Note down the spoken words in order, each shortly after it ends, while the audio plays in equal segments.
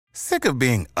Sick of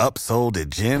being upsold at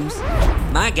gyms?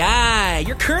 My guy,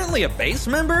 you're currently a base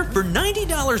member? For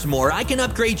 $90 more, I can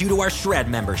upgrade you to our Shred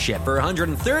membership. For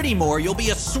 $130 more, you'll be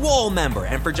a Swole member.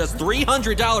 And for just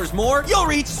 $300 more, you'll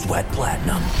reach Sweat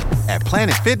Platinum. At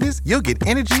Planet Fitness, you'll get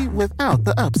energy without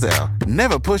the upsell.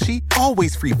 Never pushy,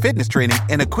 always free fitness training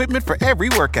and equipment for every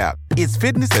workout. It's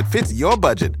fitness that fits your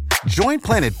budget. Join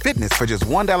Planet Fitness for just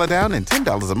 $1 down and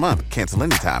 $10 a month. Cancel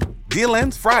anytime. Deal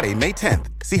ends Friday, May 10th.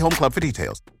 See Home Club for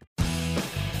details.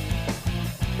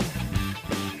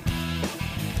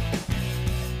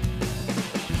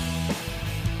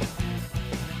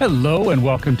 Hello and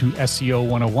welcome to SEO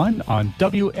 101 on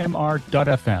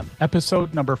WMR.FM,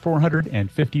 episode number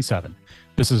 457.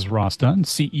 This is Ross Dunn,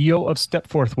 CEO of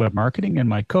Stepforth Web Marketing, and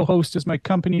my co-host is my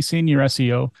company senior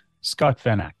SEO, Scott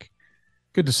Vanek.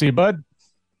 Good to see you, bud.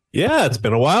 Yeah, it's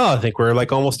been a while. I think we're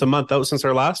like almost a month out since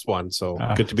our last one, so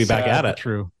good to be back at it.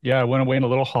 True. Yeah, I went away on a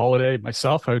little holiday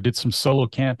myself. I did some solo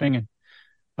camping and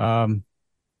I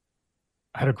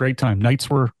had a great time.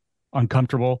 Nights were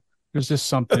uncomfortable. There's just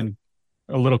something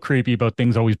a little creepy about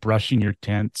things always brushing your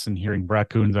tents and hearing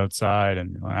raccoons outside.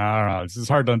 And I don't know, it's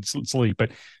hard to sleep,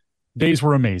 but days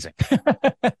were amazing.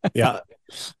 Yeah.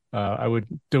 I would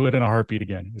do it in a heartbeat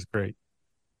again. It was great.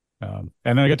 And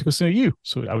then I got to go see you.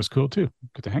 So that was cool too.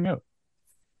 Good to hang out.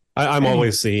 I'm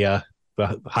always the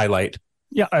highlight.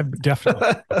 Yeah,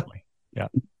 definitely. Yeah.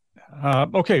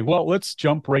 Okay. Well, let's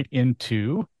jump right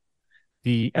into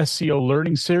the SEO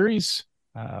learning series.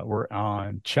 We're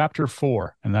on chapter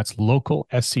 4, and that's local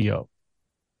SEO.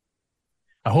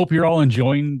 I hope you're all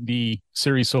enjoying the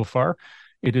series so far.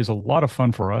 It is a lot of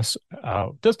fun for us.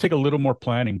 It does take a little more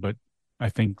planning, but I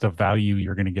think the value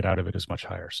you're going to get out of it is much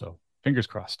higher. So fingers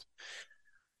crossed.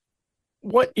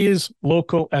 What is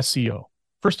local SEO?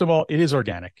 First of all, it is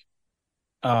organic.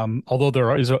 Although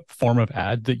there is a form of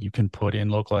ad that you can put in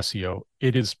local SEO,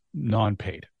 it is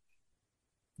non-paid.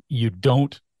 You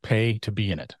don't pay to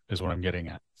be in it, is what I'm getting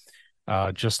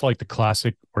at. Just like the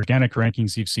classic organic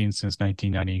rankings you've seen since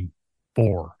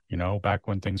 1994, back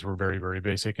when things were very, very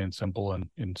basic and simple and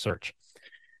in search.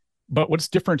 But what's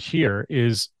different here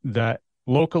is that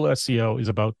local SEO is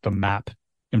about the map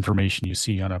information you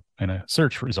see in a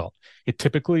search result. It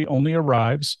typically only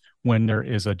arrives when there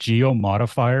is a geo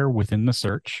modifier within the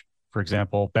search. For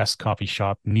example, best coffee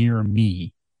shop near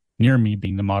me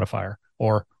being the modifier,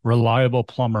 or reliable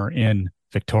plumber in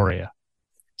Victoria.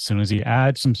 As soon as you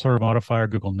add some sort of modifier,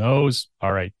 Google knows,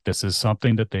 all right, this is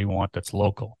something that they want that's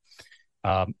local.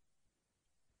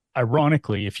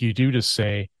 Ironically, if you do just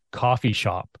say coffee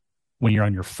shop, when you're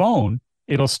on your phone,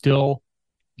 it'll still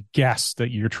guess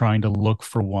that you're trying to look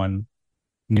for one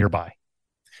nearby.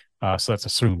 So that's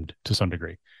assumed to some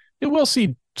degree. It will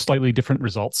see slightly different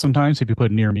results sometimes if you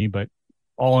put near me, but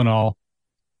all in all,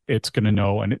 it's going to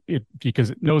know, and it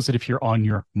because it knows that if you're on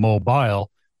your mobile,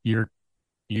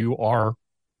 you are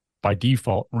by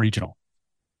default regional.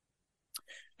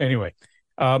 Anyway,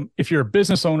 if you're a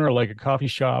business owner like a coffee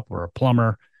shop or a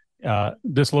plumber,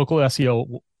 this local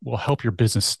SEO will help your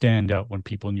business stand out when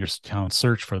people in your town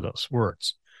search for those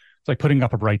words. It's like putting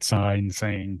up a bright sign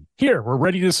saying, here, we're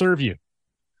ready to serve you.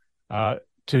 To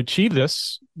achieve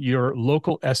this, your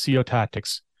local SEO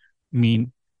tactics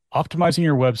mean optimizing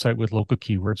your website with local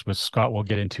keywords, which Scott will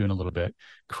get into in a little bit,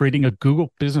 creating a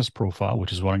Google business profile,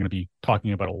 which is what I'm going to be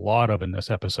talking about a lot of in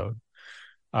this episode,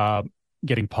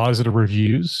 getting positive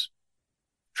reviews,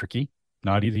 tricky,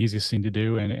 not the easiest thing to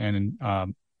do. And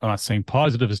I'm not saying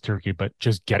positive is tricky, but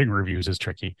just getting reviews is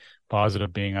tricky,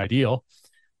 positive being ideal,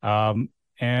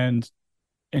 and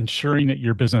ensuring that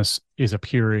your business is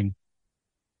appearing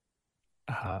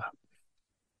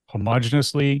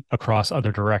homogenously across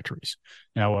other directories.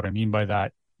 Now, what I mean by that,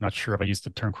 I'm not sure if I used the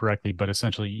term correctly, but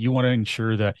essentially you want to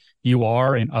ensure that you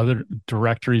are in other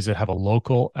directories that have a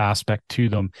local aspect to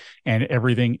them and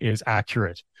everything is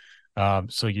accurate.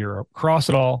 So you're across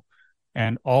it all,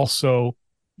 and also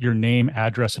your name,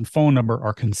 address, and phone number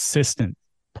are consistent,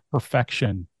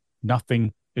 perfection.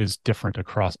 Nothing is different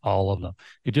across all of them.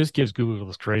 It just gives Google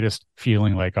this greatest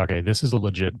feeling like, okay, this is a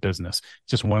legit business.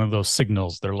 It's just one of those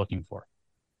signals they're looking for.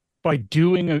 By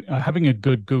having a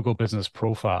good Google business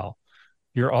profile,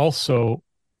 you're also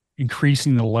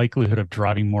increasing the likelihood of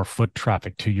driving more foot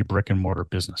traffic to your brick and mortar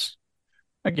business.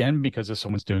 Again, because if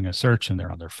someone's doing a search and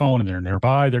they're on their phone and they're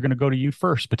nearby, they're going to go to you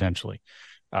first, potentially.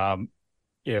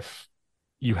 If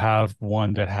you have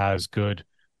one that has good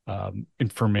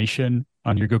information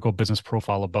on your Google business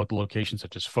profile about the location,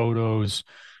 such as photos,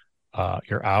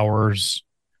 your hours,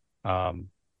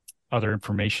 other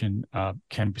information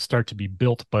can start to be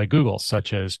built by Google,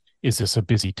 such as, is this a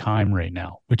busy time right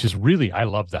now? Which is really, I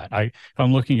love that. If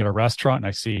I'm looking at a restaurant and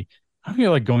I see I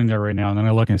feel like going there right now, and then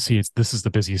I look and see this is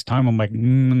the busiest time. I'm like,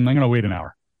 I'm going to wait an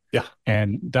hour. Yeah.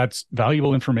 And that's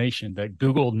valuable information that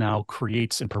Google now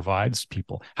creates and provides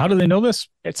people. How do they know this?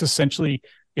 It's essentially,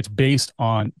 it's based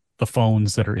on the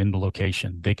phones that are in the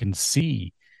location. They can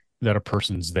see that a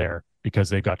person's there because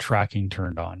they've got tracking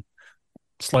turned on.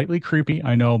 Slightly creepy,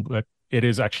 I know, but it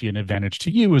is actually an advantage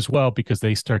to you as well because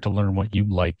they start to learn what you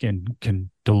like and can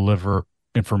deliver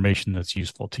information that's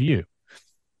useful to you.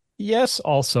 Yes,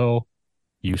 also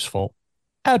useful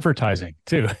advertising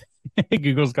too.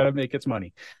 Google's got to make its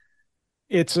money.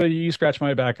 It's a you scratch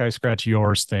my back, I scratch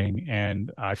yours thing,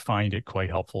 and I find it quite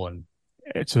helpful, and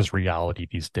it's just reality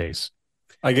these days.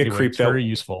 I get creeped out. Very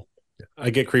useful. I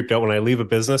get creeped out when I leave a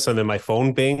business and then my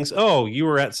phone bings. Oh, you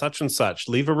were at such and such.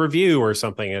 Leave a review or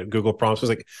something. At Google prompts. I was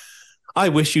like, I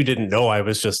wish you didn't know I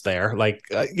was just there. Like,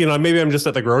 maybe I'm just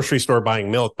at the grocery store buying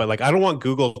milk, but like, I don't want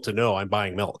Google to know I'm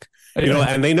buying milk.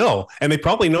 And they know, and they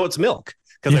probably know it's milk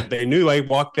because they knew I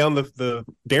walked down the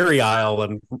dairy aisle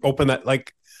and opened that.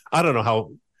 Like, I don't know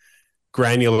how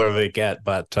granular they get,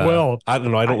 but I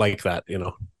don't know. I don't like that.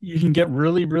 You can get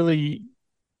really, really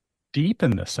deep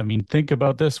in this. I mean, think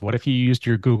about this. What if you used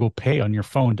your Google Pay on your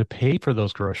phone to pay for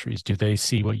those groceries? Do they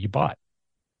see what you bought?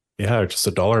 Yeah, or just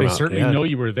a dollar they amount. They certainly know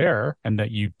you were there and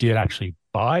that you did actually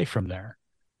buy from there.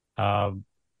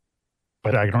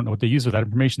 But I don't know what they use with that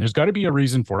information. There's got to be a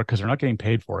reason for it because they're not getting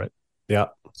paid for it. Yeah.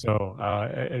 So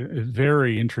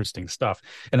very interesting stuff.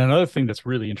 And another thing that's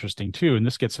really interesting too, and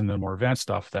this gets into the more advanced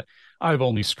stuff that I've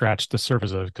only scratched the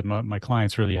surface of because my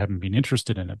clients really haven't been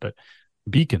interested in it, but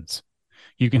beacons.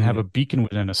 You can have a beacon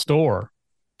within a store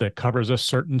that covers a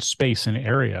certain space and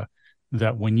area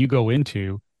that when you go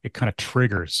into, it kind of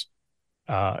triggers.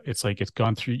 It's like you've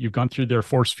gone through their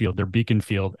force field, their beacon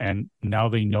field, and now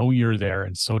they know you're there,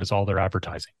 and so does all their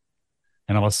advertising.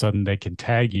 And all of a sudden they can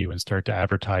tag you and start to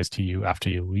advertise to you after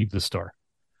you leave the store.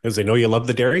 Because they know you love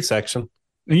the dairy section.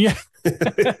 Yeah.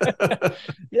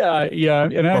 yeah.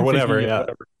 And or whatever,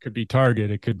 whatever. It could be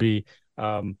Target. It could be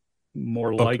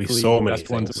more likely the best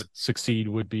ones that would succeed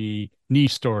would be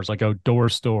niche stores like outdoor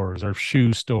stores or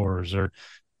shoe stores or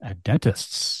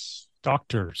dentists,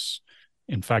 doctors.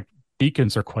 In fact,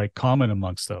 beacons are quite common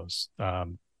amongst those.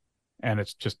 And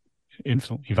it's just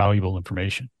infinitely valuable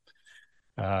information.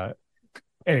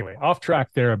 Anyway, off track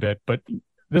there a bit, but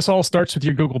this all starts with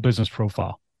your Google business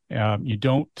profile. You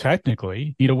don't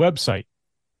technically need a website.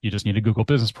 You just need a Google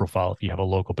business profile if you have a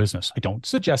local business. I don't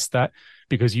suggest that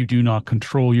because you do not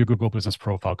control your Google business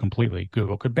profile completely.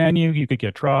 Google could ban you. You could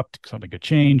get dropped. Something could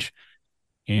change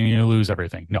and you lose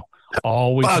everything. No,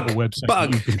 always have a website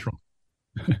that you control.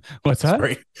 What's that?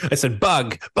 Sorry. I said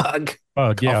bug.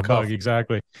 Yeah, bug.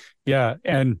 Exactly. Yeah.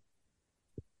 And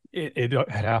it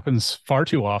happens far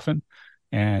too often.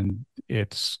 And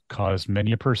it's caused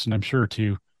many a person, I'm sure,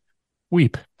 to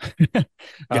weep.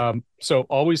 So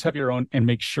always have your own, and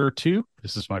make sure too,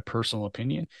 this is my personal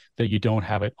opinion, that you don't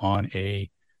have it on a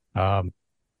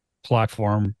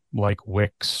platform like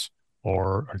Wix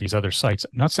or these other sites.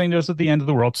 I'm not saying those are the end of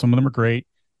the world. Some of them are great.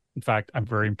 In fact, I'm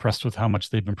very impressed with how much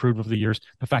they've improved over the years.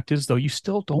 The fact is, though, you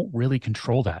still don't really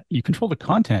control that. You control the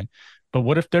content, but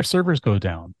what if their servers go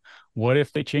down? What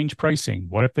if they change pricing?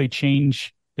 What if they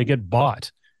get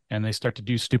bought and they start to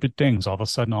do stupid things? All of a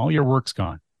sudden, all your work's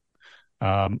gone.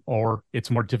 Or it's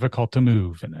more difficult to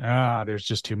move. And there's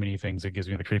just too many things that gives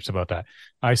me the creeps about that.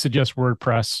 I suggest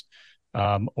WordPress,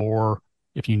 or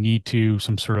if you need to,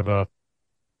 some sort of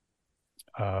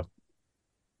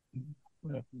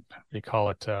they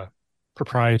call it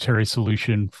proprietary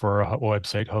solution for a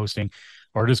website hosting,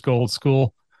 or just go old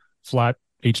school, flat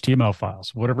HTML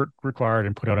files, whatever required,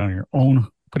 and put it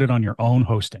on your own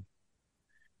hosting.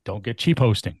 Don't get cheap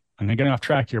hosting. I'm getting off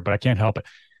track here, but I can't help it.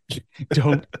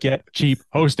 Don't get cheap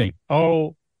hosting.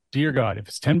 Oh, dear God. If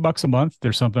it's $10 a month,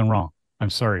 there's something wrong.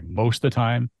 I'm sorry. Most of the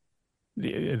time,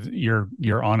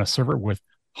 you're on a server with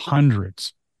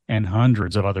hundreds and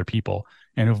hundreds of other people.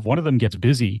 And if one of them gets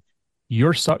busy,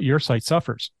 your site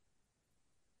suffers.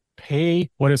 Pay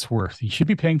what it's worth. You should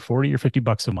be paying $40 or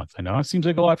 $50 a month. I know it seems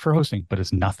like a lot for hosting, but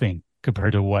it's nothing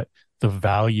compared to what the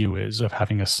value is of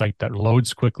having a site that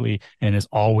loads quickly and is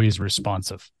always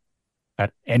responsive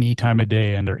at any time of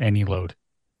day under any load.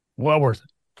 Well worth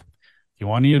it. If you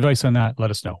want any advice on that,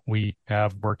 let us know. We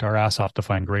have worked our ass off to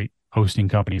find great hosting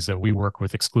companies that we work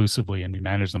with exclusively, and we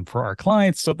manage them for our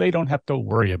clients so they don't have to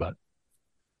worry about it,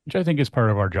 which I think is part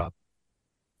of our job.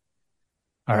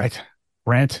 All right.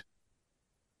 Rant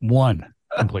 1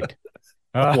 complete.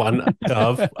 One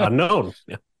of unknown.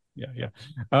 Yeah.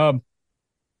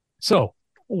 So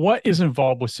what is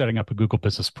involved with setting up a Google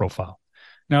business profile?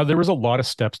 Now, there was a lot of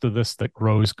steps to this that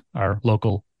grows our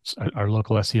local our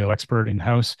local SEO expert in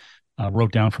house,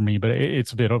 wrote down for me, but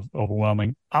it's a bit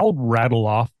overwhelming. I'll rattle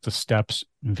off the steps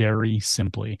very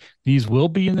simply. These will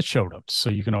be in the show notes, so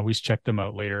you can always check them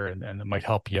out later, and it might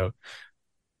help you out.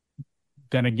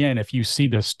 Then again, if you see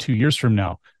this 2 years from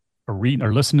now, or read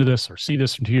or listen to this or see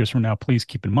this from 2 years from now, please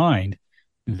keep in mind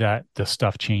that the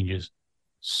stuff changes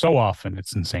so often.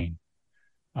 It's insane.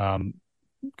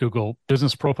 Google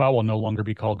Business Profile will no longer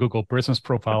be called Google Business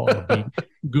Profile. It'll be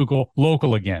Google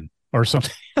Local again or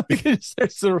something. It's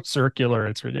so circular.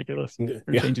 It's ridiculous. They're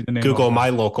changing the name. Google My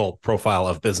Local Profile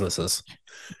of Businesses.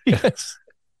 Yes.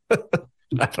 I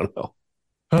don't know.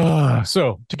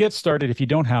 So to get started, if you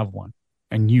don't have one,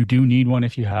 and you do need one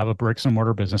if you have a bricks and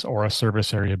mortar business or a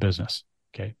service area business,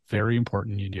 okay, very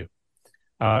important you do.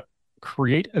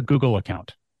 Create a Google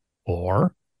account,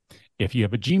 or if you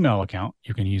have a Gmail account,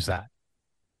 you can use that.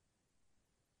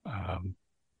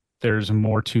 There's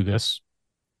more to this.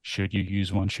 Should you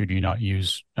use one? Should you not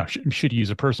use? Should you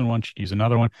use a personal one? Should you use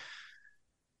another one?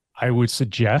 I would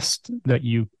suggest that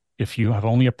if you have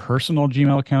only a personal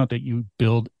Gmail account, that you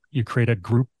create a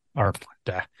group or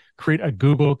create a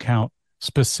Google account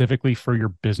specifically for your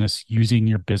business using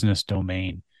your business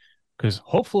domain, because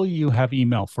hopefully you have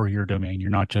email for your domain. You're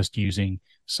not just using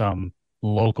some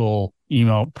local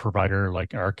email provider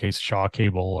like in our case Shaw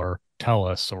Cable or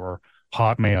TELUS or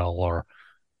Hotmail or,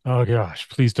 oh gosh,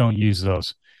 please don't use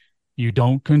those. You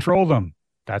don't control them.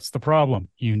 That's the problem.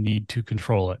 You need to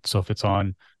control it. So if it's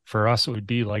on, for us, it would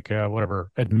be like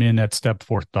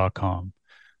admin@stepforth.com.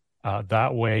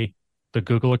 That way the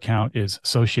Google account is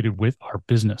associated with our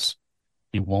business.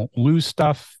 You won't lose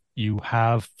stuff. You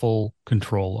have full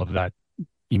control of that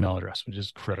email address, which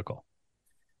is critical.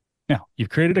 Now, you've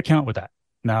created an account with that.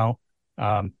 Now,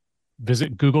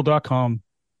 visit google.com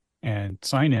and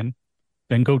sign in.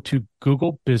 Then go to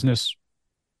Google Business,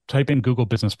 type in Google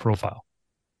Business Profile,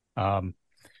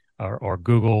 or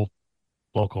Google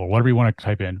Local, or whatever you want to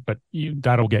type in, but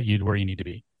that'll get you to where you need to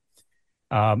be.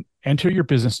 Enter your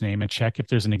business name and check if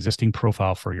there's an existing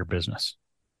profile for your business.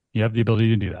 You have the ability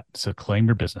to do that. So claim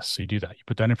your business. So you do that. You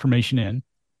put that information in.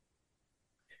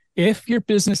 If your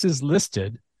business is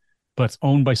listed, but it's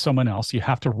owned by someone else, you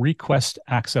have to request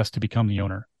access to become the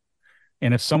owner.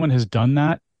 And if someone has done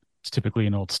that, it's typically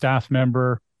an old staff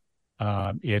member.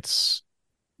 It's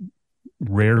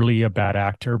rarely a bad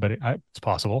actor, but it's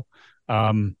possible.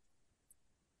 I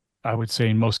would say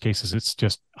in most cases, it's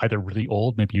just either really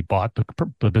old. Maybe you bought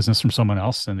the business from someone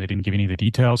else and they didn't give you any of the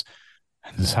details.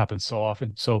 And this happens so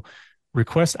often. So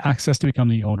request access to become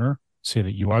the owner. Say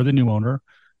that you are the new owner.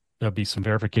 There'll be some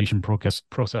verification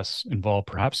process involved,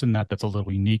 perhaps in that's a little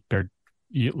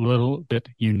bit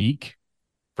unique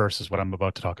versus what I'm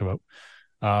about to talk about.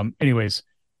 Anyways,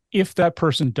 if that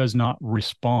person does not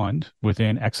respond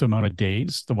within X amount of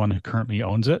days, the one who currently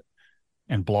owns it,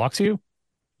 and blocks you,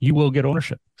 you will get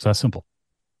ownership. It's that simple.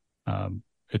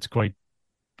 It's quite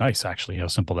nice, actually, how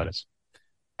simple that is.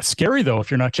 Scary, though,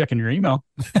 if you're not checking your email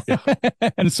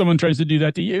and someone tries to do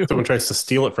that to you. Someone tries to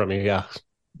steal it from you. Yeah.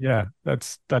 Yeah,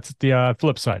 that's the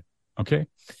flip side. Okay.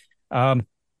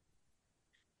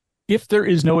 If there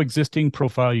is no existing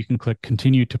profile, you can click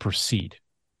continue to proceed.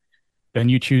 Then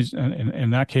you choose,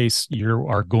 in that case, you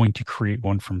are going to create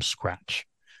one from scratch.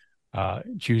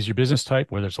 Choose your business type,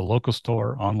 whether it's a local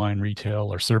store, online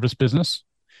retail, or service business.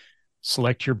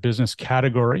 Select your business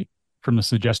category from the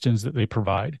suggestions that they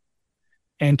provide.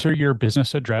 Enter your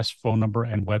business address, phone number,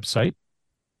 and website,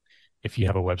 if you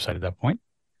have a website at that point.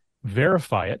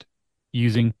 Verify it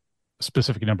using a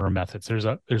specific number of methods.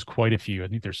 There's quite a few. I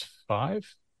think there's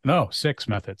 6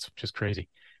 methods, which is crazy.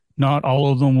 Not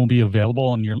all of them will be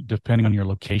available depending on your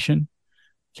location.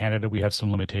 Canada, we have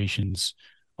some limitations.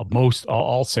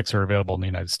 All 6 are available in the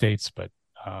United States, but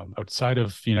outside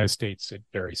of the United States, it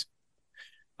varies.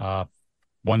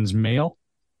 One's mail,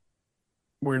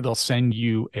 where they'll send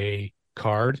you a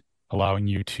card allowing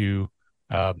you to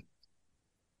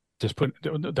just put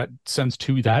that sends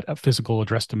to that physical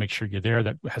address to make sure you're there.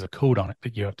 That has a code on it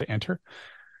that you have to enter.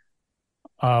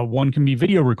 One can be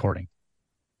video recording,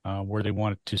 where they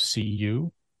want to see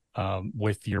you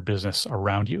with your business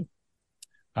around you.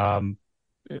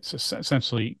 It's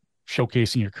essentially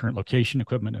showcasing your current location,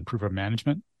 equipment, and proof of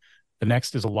management. The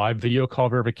next is a live video call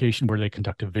verification, where they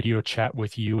conduct a video chat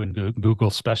with you and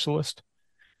Google specialist.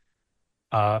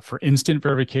 For instant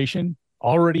verification,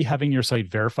 already having your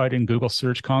site verified in Google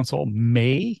Search Console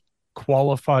may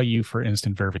qualify you for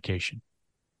instant verification.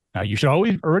 Now, you should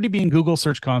already be in Google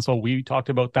Search Console. We talked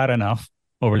about that enough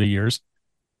over the years.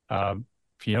 If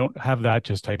you don't have that,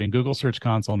 just type in Google Search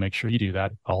Console. Make sure you do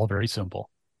that. All very simple.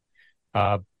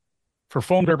 For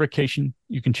phone verification,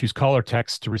 you can choose call or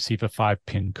text to receive a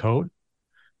 5-pin code.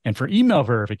 And for email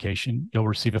verification, you'll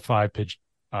receive a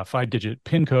 5-digit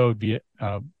PIN code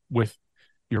with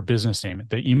your business name.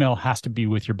 The email has to be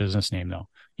with your business name, though.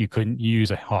 You couldn't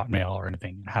use a Hotmail or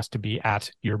anything. It has to be at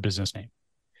your business name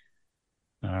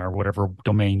or whatever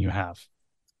domain you have.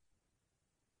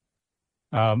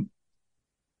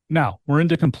 Now, we're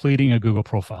into completing a Google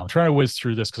profile. I'm trying to whiz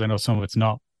through this because I know some of it's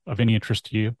not of any interest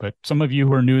to you, but some of you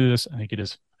who are new to this, I think it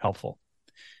is helpful.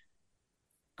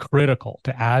 Critical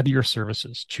to add your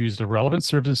services. Choose the relevant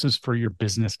services for your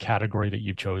business category that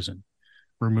you've chosen.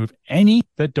 Remove any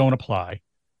that don't apply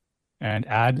and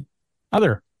add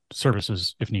other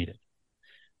services if needed.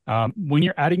 When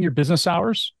you're adding your business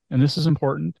hours, and this is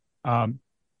important,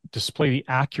 display the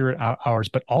accurate hours,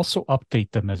 but also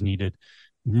update them as needed.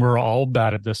 We're all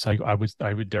bad at this. I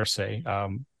would dare say,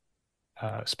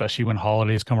 especially when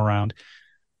holidays come around.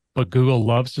 But Google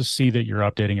loves to see that you're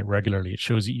updating it regularly. It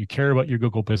shows that you care about your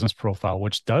Google business profile,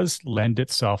 which does lend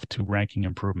itself to ranking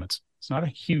improvements. It's not a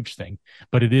huge thing,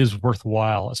 but it is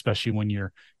worthwhile, especially when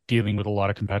you're dealing with a lot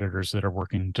of competitors that are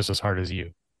working just as hard as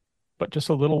you, but just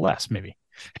a little less, maybe.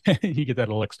 You get that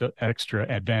little extra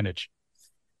advantage.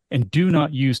 And do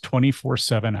not use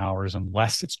 24/7 hours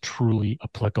unless it's truly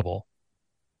applicable.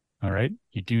 All right?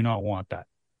 You do not want that.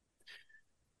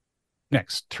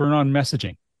 Next, turn on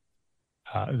messaging.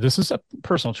 This is a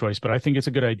personal choice, but I think it's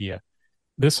a good idea.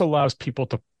 This allows people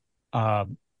to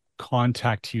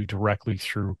contact you directly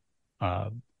through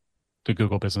the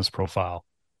Google business profile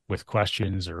with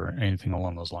questions or anything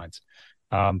along those lines.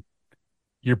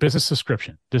 Your business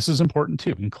description. This is important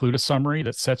too. Include a summary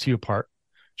that sets you apart.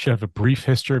 Should have a brief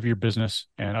history of your business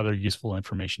and other useful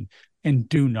information. And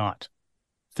do not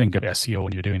think of SEO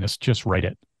when you're doing this. Just write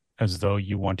it as though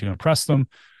you want to impress them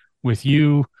with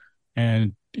you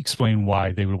and explain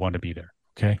why they would want to be there.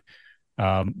 Okay.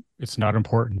 It's not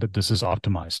important that this is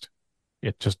optimized.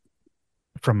 It just,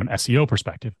 from an SEO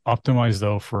perspective, optimize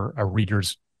though for a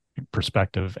reader's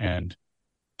perspective and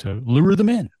to lure them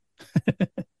in.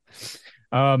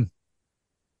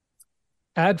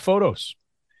 Add photos.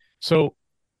 So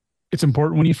it's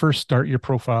important when you first start your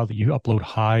profile that you upload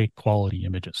high quality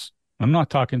images. I'm not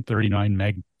talking 39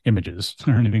 meg images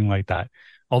or anything like that.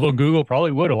 Although Google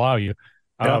probably would allow you.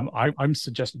 Yeah. I'm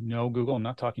suggesting no, Google. I'm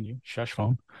not talking to you. Shush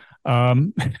phone.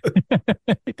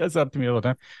 It does that to me all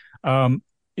the time.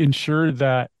 Ensure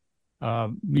that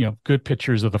good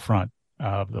pictures of the front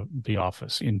of the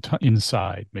office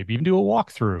inside. Maybe even do a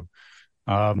walkthrough.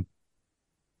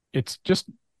 It's just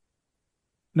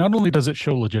not only does it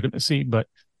show legitimacy, but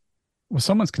when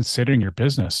someone's considering your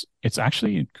business, it's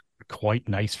actually quite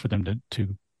nice for them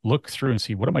to look through and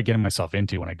see, what am I getting myself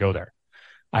into when I go there?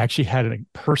 I actually had a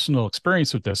personal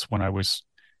experience with this when I was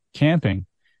camping.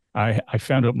 I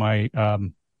found out when I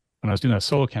was doing that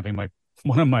solo camping,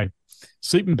 one of my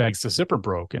sleeping bags, the zipper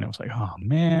broke, and it was like, oh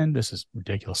man, this is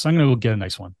ridiculous. So I'm going to go get a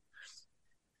nice one.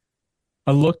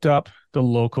 I looked up the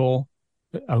local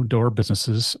outdoor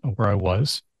businesses where I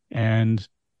was, and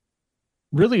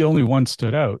really only one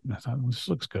stood out. And I thought, well, this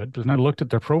looks good. But then I looked at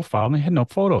their profile and they had no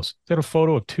photos. They had a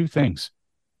photo of two things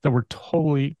that were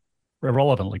totally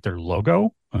irrelevant, like their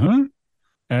logo and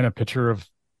a picture of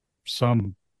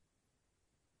some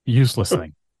useless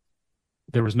thing.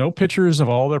 There was no pictures of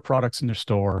all their products in their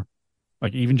store,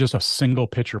 like even just a single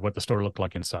picture of what the store looked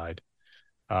like inside.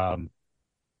 I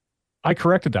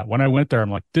corrected that. When I went there,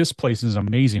 I'm like, this place is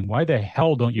amazing. Why the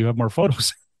hell don't you have more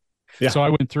photos? Yeah. So I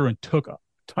went through and took a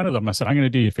ton of them. I said, I'm going to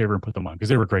do you a favor and put them on because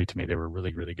they were great to me. They were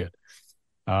really, really good.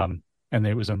 And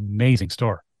it was an amazing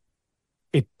store.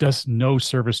 It does no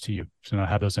service to you to not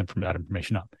have that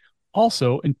information up.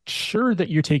 Also, ensure that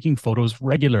you're taking photos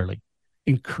regularly.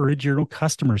 Encourage your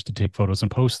customers to take photos and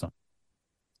post them.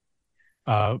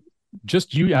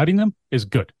 Just you adding them is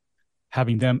good.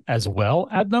 Having them as well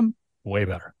add them, way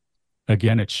better.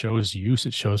 Again, it shows use.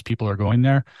 It shows people are going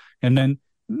there. And then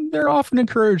they're often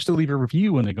encouraged to leave a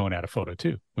review when they go and add a photo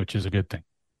too, which is a good thing.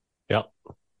 Yeah.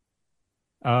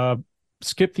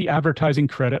 Skip the advertising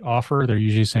credit offer. They're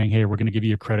usually saying, hey, we're going to give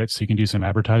you a credit so you can do some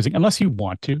advertising. Unless you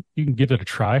want to, you can give it a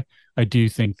try. I do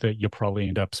think that you'll probably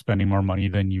end up spending more money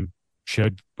than you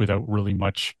should without really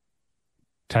much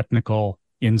technical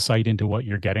insight into what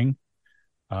you're getting.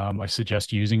 I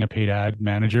suggest using a paid ad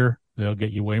manager. They'll get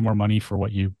you way more money for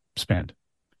what you spend.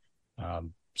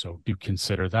 So do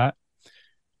consider that.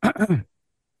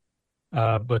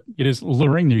 But it is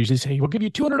luring. They usually say, we'll give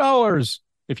you $200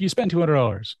 if you spend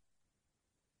 $200.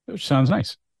 Which sounds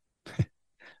nice.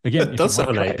 Again, it does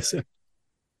sound nice.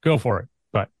 Go for it,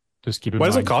 but just keep in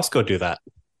mind. Why doesn't Costco do that?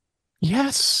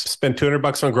 Yes, spend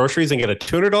 $200 on groceries and get a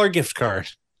 $200 gift card.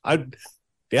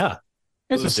 Yeah.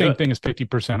 It's the same thing as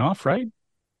 50% off, right?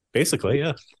 Basically,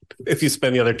 yeah. If you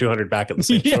spend the other 200 back at the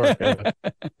same store. Yeah.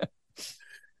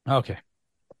 Okay.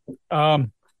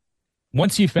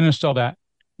 Once you finished all that,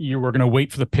 you were going to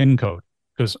wait for the PIN code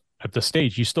because at the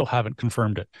stage you still haven't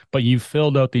confirmed it, but you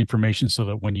filled out the information so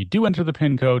that when you do enter the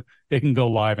PIN code, it can go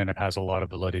live and it has a lot of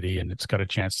validity and it's got a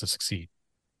chance to succeed.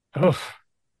 Oh,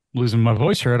 losing my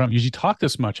voice here. I don't usually talk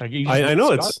this much. I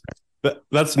know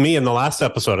that's me in the last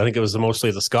episode. I think it was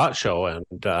mostly the Scott show, and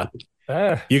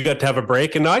you got to have a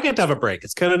break, and I get to have a break.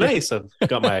 It's kind of nice. I've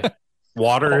got my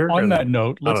water. On that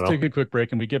note, let's take a quick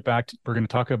break and we get back to, we're going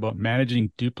to talk about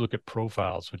managing duplicate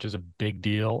profiles, which is a big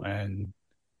deal and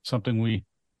something we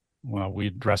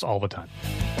address all the time.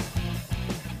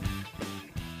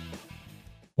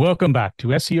 Welcome back to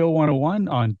SEO 101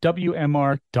 on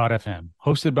WMR.FM,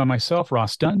 hosted by myself,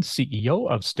 Ross Dunn, CEO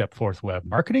of Stepforth Web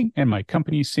Marketing, and my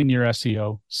company's senior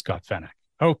SEO, Scott Fennick.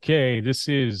 Okay, this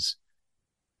is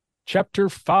chapter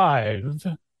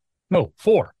 4,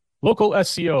 local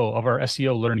SEO of our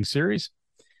SEO learning series.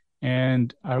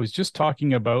 And I was just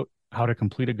talking about how to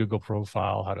complete a Google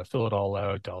profile, how to fill it all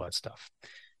out, all that stuff.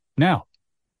 Now,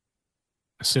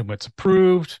 assume it's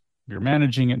approved. You're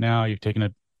managing it now. You've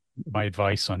taken my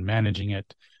advice on managing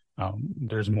it.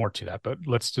 There's more to that, but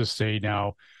let's just say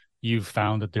now you've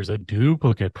found that there's a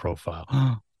duplicate profile.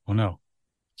 Oh no.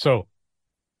 So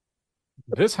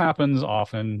this happens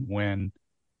often when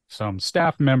some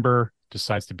staff member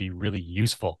decides to be really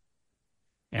useful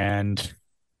and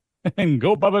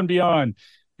go above and beyond,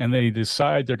 and they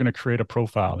decide they're going to create a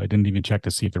profile. They didn't even check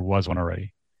to see if there was one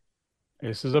already.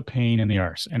 This is a pain in the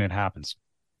arse, and it happens.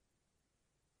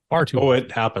 Far too often.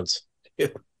 It happens.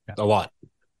 A lot.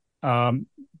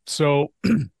 So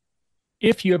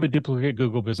if you have a duplicate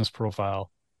Google business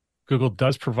profile, Google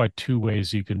does provide 2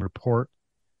 ways you can report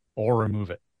or remove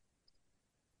it.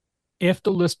 If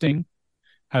the listing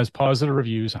has positive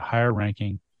reviews, a higher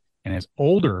ranking, and is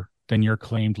older than your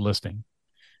claimed listing,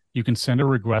 you can send a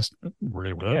request to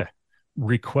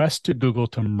Google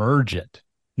to merge it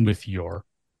with your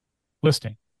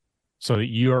listing so that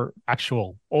your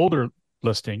actual older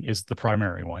listing is the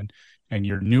primary one and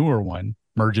your newer one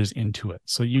merges into it.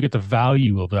 So you get the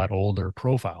value of that older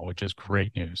profile, which is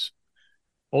great news.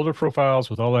 Older profiles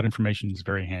with all that information is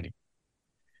very handy.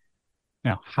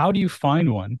 Now, how do you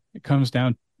find one? It comes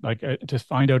down to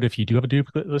find out if you do have a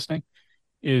duplicate listing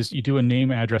is you do a name,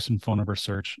 address, and phone number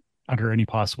search under any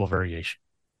possible variation.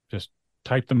 Just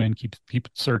type them in, keep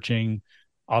searching.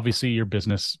 Obviously, your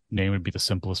business name would be the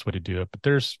simplest way to do it, but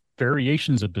there's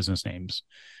variations of business names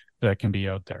that can be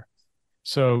out there.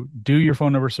 So do your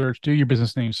phone number search, do your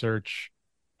business name search,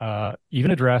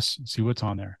 even address, see what's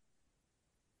on there.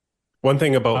 One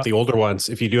thing about the older ones,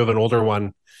 if you do have an older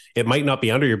one, it might not be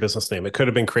under your business name. It could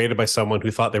have been created by someone who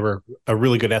thought they were a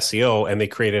really good SEO and they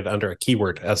created under a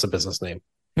keyword as a business name.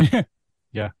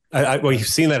 Yeah. Well, you've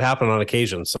seen that happen on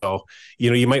occasion. So,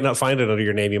 you might not find it under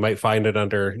your name. You might find it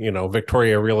under,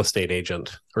 Victoria Real Estate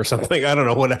Agent or something. I don't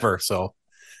know, whatever. So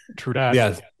true that.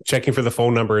 Yeah. Checking for the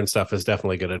phone number and stuff is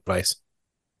definitely good advice.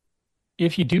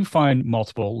 If you do find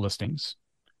multiple listings,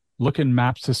 look in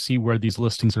maps to see where these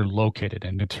listings are located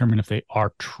and determine if they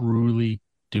are truly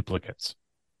duplicates.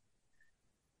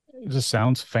 It just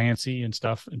sounds fancy and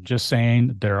stuff. Just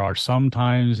saying there are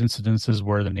sometimes incidences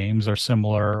where the names are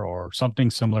similar or something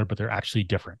similar, but they're actually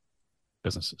different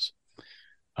businesses.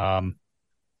 And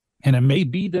it may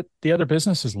be that the other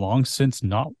business has long since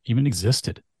not even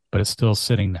existed, but it's still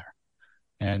sitting there.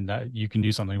 And you can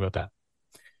do something about that,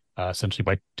 essentially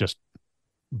by just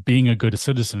being a good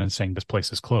citizen and saying this place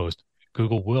is closed.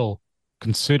 Google will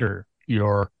consider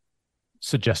your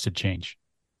suggested change.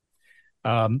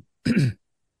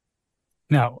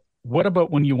 Now, what about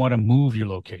when you want to move your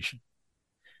location?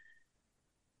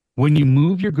 When you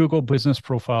move your Google Business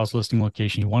Profiles listing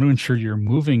location, you want to ensure you're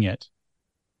moving it,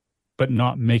 but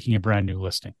not making a brand new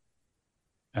listing.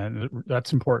 And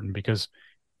that's important because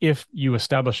if you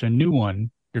establish a new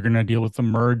one, you're going to deal with the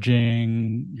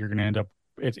merging. You're going to end up,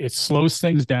 it slows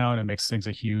things down and makes things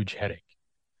a huge headache.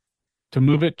 To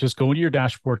move it, just go into your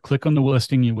dashboard, click on the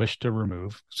listing you wish to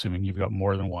remove, assuming you've got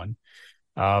more than one,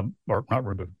 or not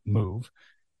remove, move.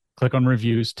 Click on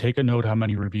reviews, take a note how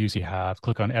many reviews you have,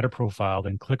 click on edit profile,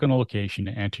 then click on a location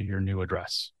to enter your new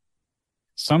address.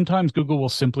 Sometimes Google will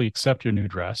simply accept your new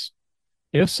address.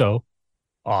 If so,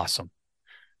 awesome.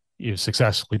 You've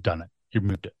successfully done it. You've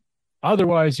moved it.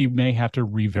 Otherwise, you may have to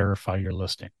re-verify your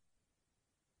listing.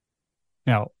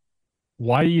 Now,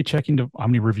 why are you checking how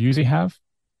many reviews you have?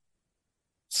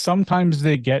 Sometimes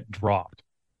they get dropped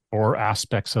or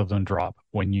aspects of them drop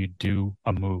when you do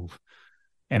a move.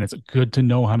 And it's good to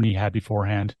know how many you had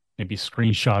beforehand. Maybe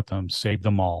screenshot them, save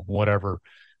them all, whatever.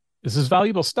 This is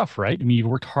valuable stuff, right? I mean, you've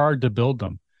worked hard to build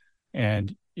them.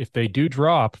 And if they do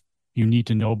drop, you need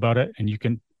to know about it, and you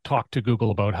can talk to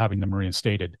Google about having them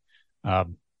reinstated.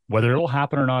 Whether it'll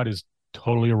happen or not is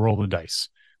totally a roll of the dice,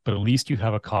 but at least you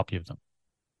have a copy of them.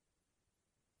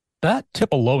 That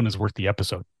tip alone is worth the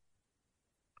episode.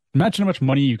 Imagine how much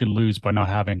money you can lose by not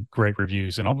having great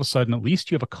reviews. And all of a sudden, at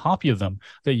least you have a copy of them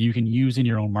that you can use in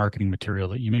your own marketing material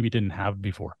that you maybe didn't have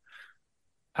before.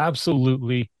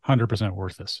 Absolutely 100%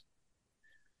 worth this.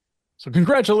 So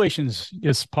congratulations.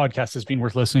 This podcast has been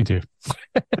worth listening to.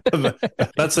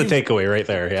 That's the takeaway right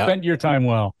there. Yeah. Spent your time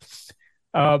well.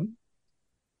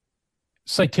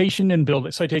 Citation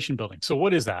building. So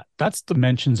what is that? That's the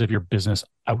mentions of your business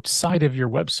outside of your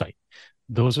website.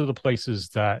 Those are the places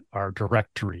that are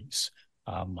directories,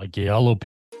 like Yellow.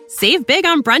 Save big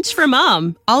on brunch for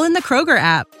mom, all in the Kroger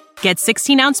app. Get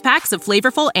 16-ounce packs of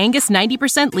flavorful Angus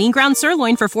 90% lean ground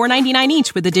sirloin for $4.99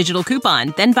 each with a digital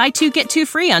coupon. Then buy 2, get 2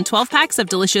 free on 12 packs of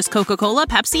delicious Coca-Cola,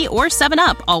 Pepsi, or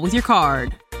 7-Up, all with your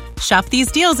card. Shop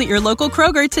these deals at your local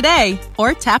Kroger today,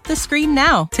 or tap the screen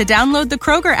now to download the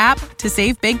Kroger app to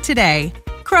save big today.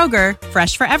 Kroger,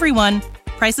 fresh for everyone.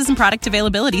 Prices and product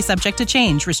availability subject to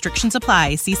change. Restrictions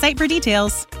apply. See site for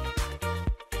details.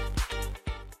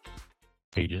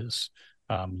 Pages,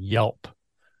 Yelp,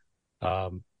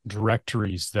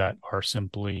 directories that are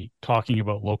simply talking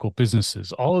about local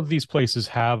businesses. All of these places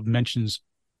have mentions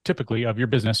typically of your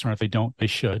business, or if they don't, they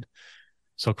should.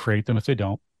 So create them if they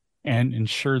don't, and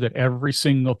ensure that every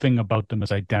single thing about them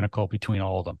is identical between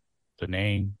all of them. The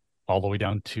name, all the way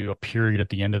down to a period at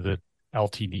the end of the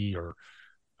LTD or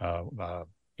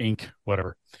Inc.,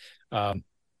 whatever. The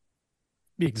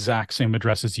exact same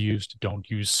address is used. Don't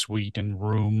use suite and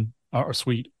room, or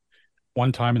suite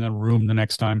one time and then room the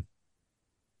next time.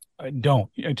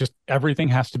 Just everything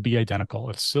has to be identical.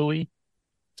 It's silly,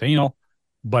 it's anal,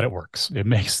 but it works. It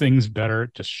makes things better.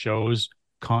 It just shows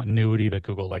continuity that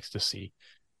Google likes to see.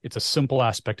 It's a simple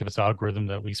aspect of its algorithm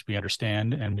that at least we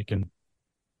understand and we can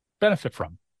benefit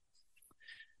from.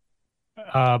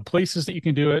 Places that you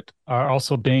can do it are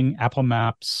also Bing, Apple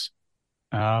Maps,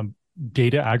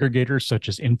 data aggregators such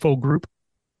as Infogroup,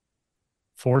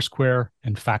 Foursquare,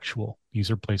 and Factual. These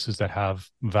are places that have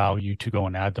value to go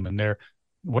and add them in there.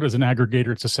 What is an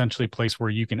aggregator? It's essentially a place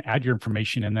where you can add your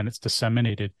information and then it's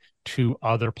disseminated to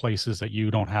other places that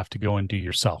you don't have to go and do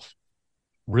yourself.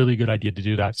 Really good idea to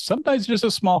do that. Sometimes just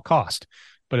a small cost,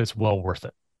 but it's well worth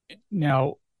it.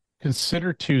 Now,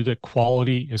 consider too that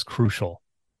quality is crucial.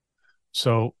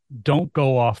 So don't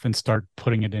go off and start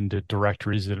putting it into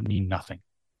directories that mean nothing.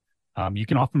 You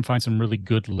can often find some really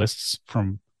good lists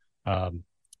from other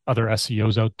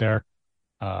SEOs out there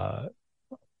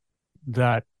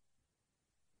that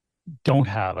don't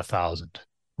have 1,000.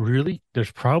 Really,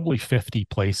 there's probably 50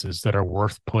 places that are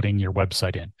worth putting your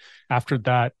website in. After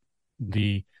that,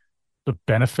 the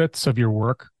benefits of your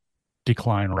work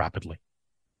decline rapidly.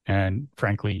 And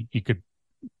frankly, you could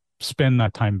spend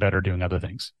that time better doing other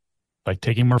things, like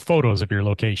taking more photos of your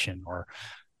location or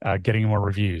getting more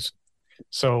reviews.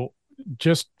 So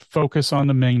just focus on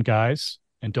the main guys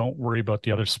and don't worry about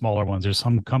the other smaller ones. There's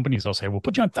some companies that'll say, we'll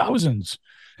put you on thousands.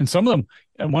 And some of them,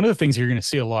 and one of the things you're going to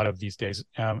see a lot of these days,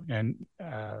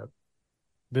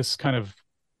 this kind of,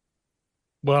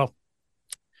 well,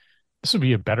 this would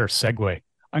be a better segue.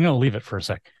 I'm going to leave it for a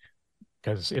sec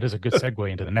because it is a good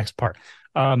segue into the next part.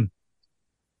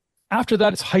 After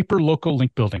that, it's hyper-local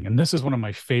link building. And this is one of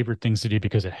my favorite things to do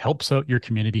because it helps out your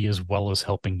community as well as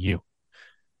helping you.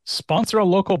 Sponsor a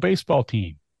local baseball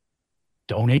team.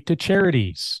 Donate to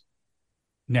charities.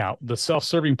 Now, the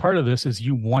self-serving part of this is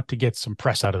you want to get some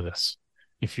press out of this.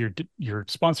 If you're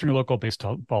sponsoring a local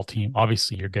baseball team,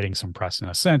 obviously you're getting some press in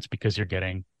a sense because you're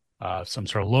getting some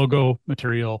sort of logo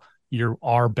material. You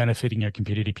are benefiting your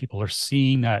community. People are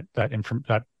seeing that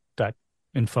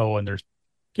info and they're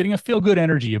getting a feel-good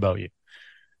energy about you.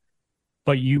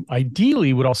 But you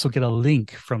ideally would also get a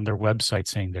link from their website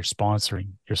saying you're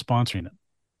sponsoring them.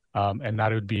 And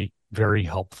that would be very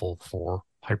helpful for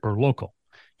hyper-local.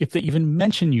 If they even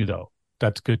mention you, though,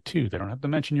 that's good too. They don't have to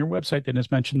mention your website. They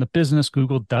just mention the business.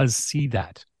 Google does see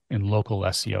that in local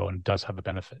SEO and does have a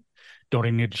benefit.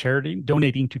 Donating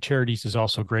to charities is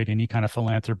also great. Any kind of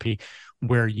philanthropy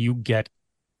where you get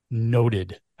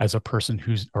noted as a person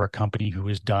or a company who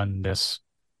has done this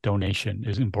donation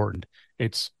is important.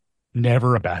 It's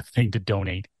never a bad thing to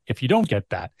donate if you don't get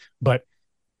that. But,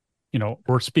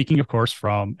 we're speaking, of course,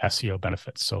 from SEO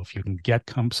benefits. So if you can get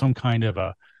some kind of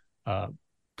a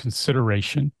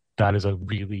consideration, that is a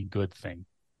really good thing.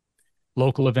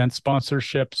 Local event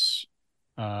sponsorships,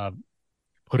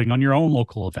 putting on your own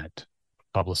local event,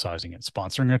 publicizing it,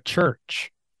 sponsoring a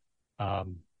church.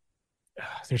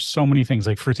 There's so many things.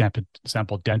 Like, for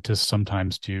example, dentists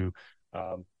sometimes do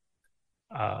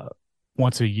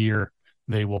once a year,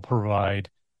 they will provide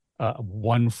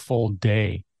one full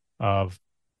day of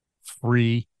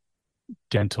free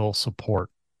dental support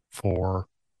for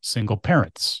single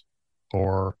parents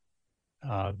or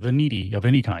the needy of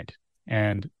any kind.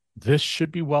 And this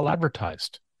should be well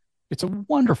advertised. It's a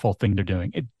wonderful thing they're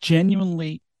doing. It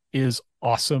genuinely is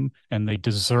awesome, and they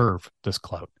deserve this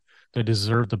clout. They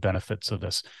deserve the benefits of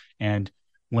this. And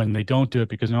when they don't do it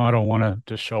because, no, I don't want to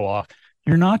just show off,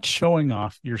 you're not showing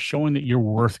off. You're showing that you're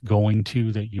worth going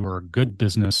to, that you are a good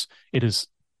business. It is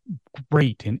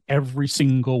great in every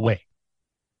single way.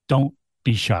 Don't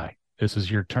be shy. This is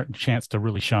your chance to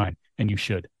really shine, and you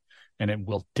should. And it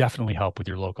will definitely help with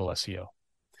your local SEO.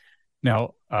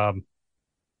 Now,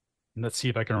 let's see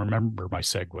if I can remember my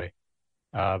segue.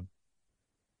 I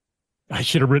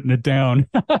should have written it down.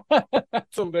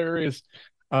 That's hilarious.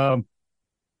 Oh,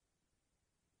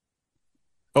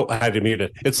 I had to mute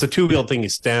it. It's the two-wheeled thing you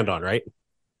stand on, right?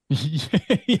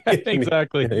 Yeah,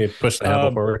 exactly. You push the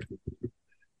handle forward.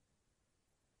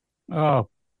 Oh,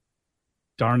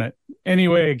 darn it.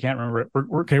 Anyway, I can't remember it.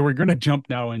 We're going to jump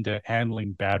now into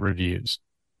handling bad reviews.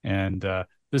 And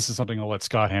this is something I'll let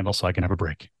Scott handle so I can have a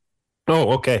break.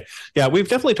 Oh, okay. Yeah, we've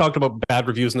definitely talked about bad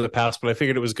reviews in the past, but I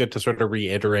figured it was good to sort of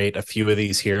reiterate a few of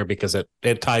these here because it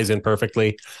ties in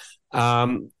perfectly.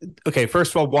 Okay,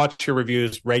 first of all, watch your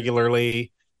reviews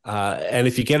regularly. And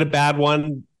if you get a bad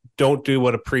one, don't do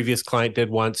what a previous client did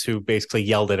once, who basically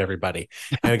yelled at everybody,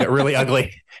 and it got really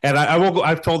ugly. And I won't go,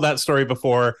 I've told that story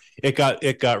before. It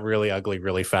got really ugly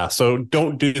really fast. So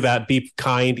don't do that. Be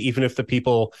kind, even if the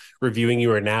people reviewing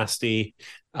you are nasty.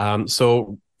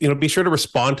 So, be sure to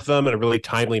respond to them in a really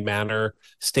timely manner.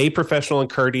 Stay professional and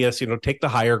courteous. Take the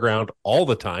higher ground all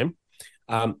the time.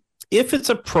 If it's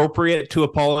appropriate to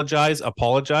apologize,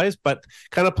 but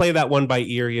kind of play that one by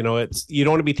ear. You don't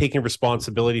want to be taking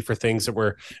responsibility for things that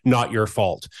were not your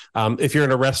fault. If you're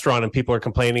in a restaurant and people are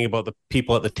complaining about the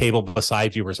people at the table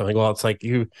beside you or something, well, it's like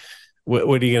what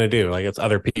are you going to do? Like, it's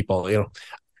other people,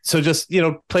 So just,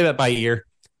 play that by ear.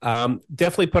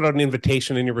 Definitely put out an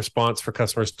invitation in your response for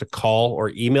customers to call or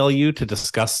email you to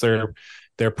discuss their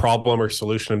problem or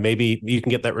solution, and maybe you can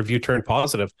get that review turned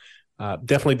positive.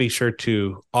 Definitely be sure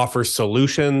to offer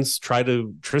solutions. Try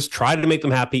to make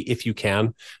them happy if you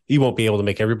can. You won't be able to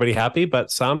make everybody happy, but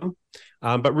some.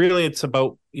 But really, it's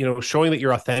about showing that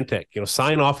you're authentic.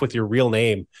 Sign off with your real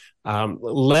name.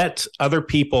 Let other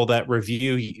people that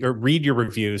review or read your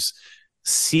reviews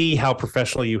see how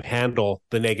professionally you handle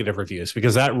the negative reviews,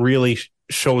 because that really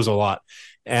shows a lot.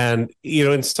 And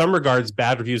in some regards,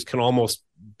 bad reviews can almost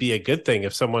be a good thing.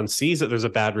 If someone sees that there's a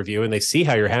bad review and they see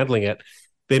how you're handling it,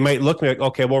 they might look like,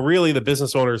 okay, well, really the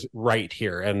business owner's right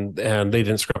here, and they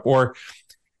didn't screw up. Or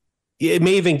it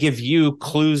may even give you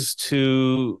clues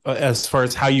to as far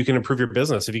as how you can improve your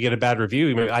business. If you get a bad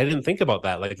review, I didn't think about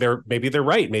that. Like, maybe they're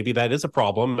right. Maybe that is a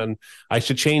problem, and I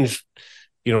should change,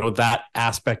 that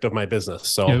aspect of my business.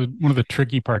 So one of the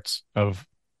tricky parts of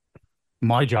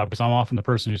my job, because I'm often the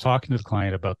person who's talking to the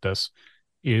client about this,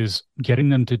 is getting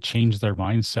them to change their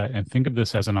mindset and think of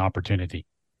this as an opportunity.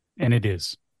 And it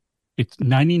is. It's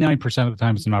 99% of the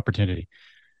time it's an opportunity.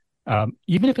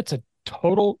 Even if it's a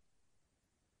total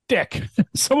dick,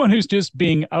 someone who's just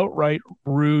being outright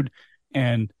rude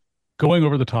and going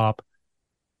over the top,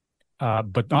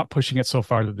 but not pushing it so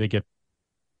far that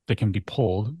they can be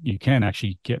pulled. You can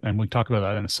actually get, and we'll talk about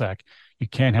that in a sec, you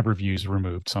can have reviews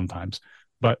removed sometimes,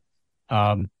 but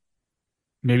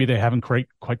maybe they haven't quite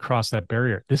crossed that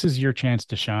barrier. This is your chance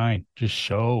to shine. Just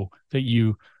show that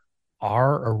you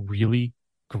are a really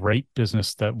great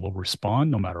business that will respond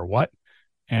no matter what.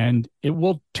 And it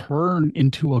will turn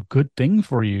into a good thing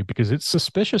for you, because it's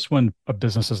suspicious when a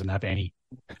business doesn't have any.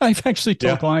 I've actually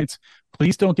told clients,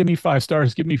 please don't give me 5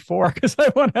 stars, give me 4, because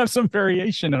I want to have some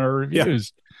variation in our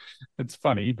reviews. It's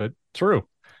funny, but true.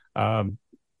 You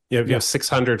have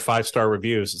 600 5-star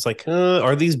reviews. It's like,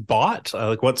 are these bought?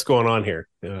 Like, what's going on here?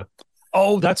 Yeah.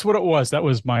 Oh, that's what it was. That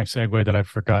was my segue that I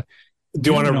forgot. Do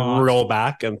you want to roll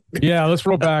back? Yeah, let's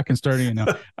roll back and start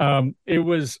now. It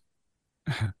was,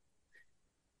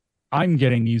 I'm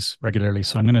getting these regularly,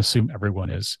 so I'm going to assume everyone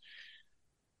is.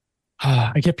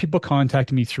 I get people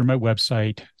contacting me through my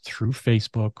website, through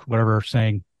Facebook, whatever,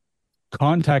 saying,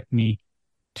 contact me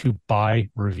to buy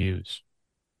reviews.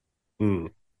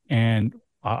 And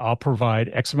I'll provide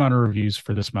X amount of reviews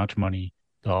for this amount of money.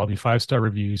 They'll all be 5-star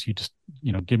reviews. You just,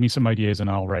 give me some ideas and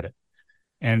I'll write it.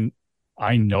 And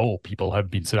I know people have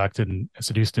been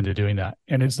seduced into doing that.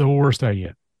 And it's the worst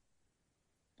idea.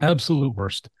 Absolute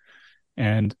worst.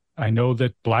 And I know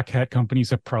that black hat companies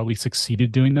have probably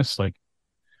succeeded doing this. Like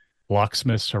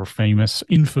locksmiths are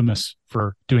infamous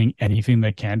for doing anything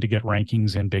they can to get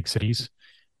rankings in big cities.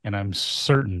 And I'm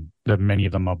certain that many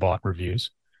of them have bought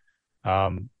reviews.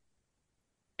 There's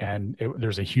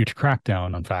a huge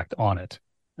crackdown, in fact, on it.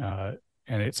 And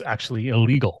it's actually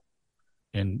illegal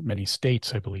in many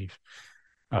states, I believe,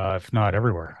 if not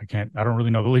everywhere. I don't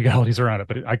really know the legalities around it,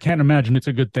 but I can't imagine it's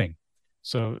a good thing.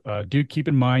 So do keep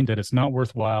in mind that it's not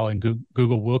worthwhile, and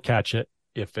Google will catch it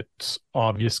if it's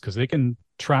obvious, because they can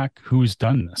track who's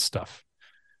done this stuff.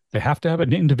 They have to have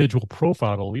an individual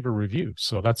profile to leave a review.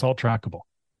 So that's all trackable.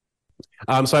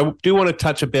 So I do want to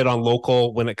touch a bit on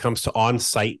local when it comes to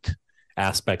on-site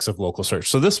aspects of local search.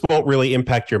 So this won't really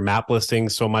impact your map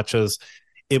listings so much as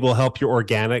it will help your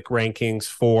organic rankings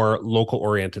for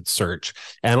local-oriented search.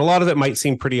 And a lot of it might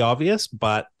seem pretty obvious,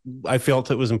 but I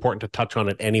felt it was important to touch on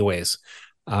it anyways.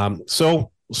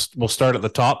 So we'll start at the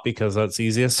top because that's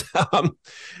easiest.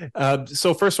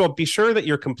 So first of all, be sure that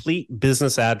your complete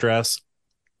business address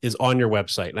is on your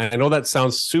website. And I know that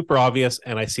sounds super obvious,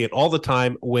 and I see it all the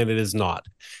time when it is not.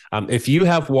 If you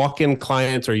have walk-in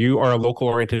clients or you are a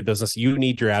local-oriented business, you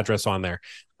need your address on there.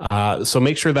 So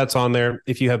make sure that's on there.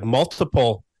 If you have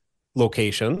multiple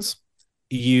locations,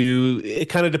 it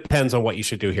kind of depends on what you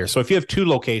should do here. So if you have 2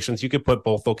 locations, you could put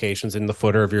both locations in the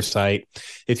footer of your site.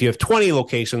 If you have 20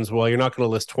 locations, well, you're not going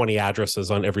to list 20 addresses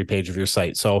on every page of your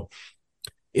site. So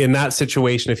in that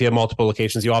situation, if you have multiple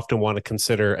locations, you often want to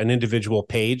consider an individual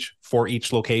page for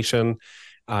each location.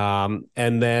 And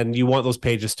then you want those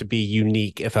pages to be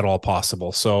unique if at all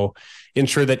possible. So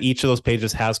ensure that each of those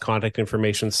pages has contact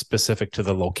information specific to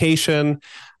the location.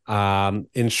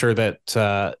 Ensure that,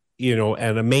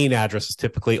 and a main address is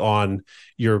typically on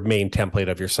your main template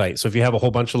of your site. So if you have a whole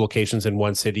bunch of locations in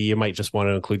one city, you might just want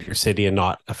to include your city and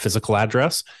not a physical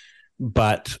address.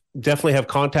 But definitely have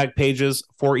contact pages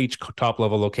for each top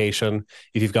level location.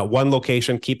 If you've got one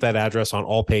location, keep that address on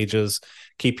all pages.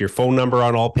 Keep your phone number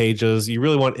on all pages. You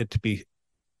really want it to be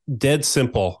dead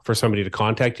simple for somebody to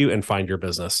contact you and find your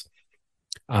business.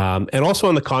 And also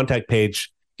on the contact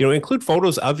page, include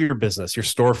photos of your business, your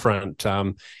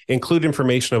storefront. Include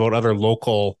information about other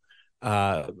local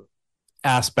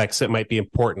aspects that might be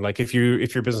important. Like if your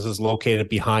business is located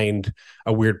behind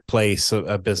a weird place,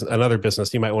 another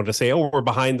business, you might want to say, oh, we're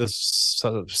behind this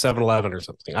 7-Eleven or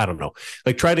something. I don't know.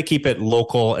 Like try to keep it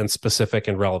local and specific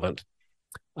and relevant.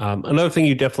 Another thing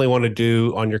you definitely want to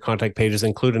do on your contact page is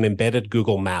include an embedded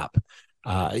Google map.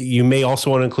 You may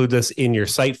also want to include this in your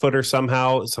site footer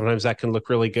somehow. Sometimes that can look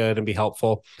really good and be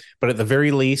helpful, but at the very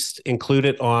least, include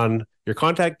it on your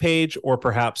contact page or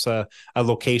perhaps a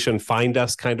location find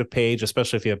us kind of page,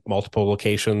 especially if you have multiple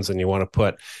locations and you want to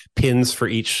put pins for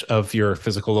each of your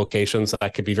physical locations.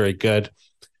 That could be very good.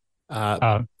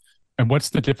 And what's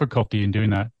the difficulty in doing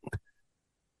that?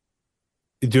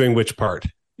 Doing which part?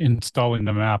 Installing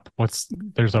the map.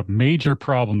 There's a major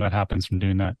problem that happens from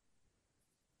doing that.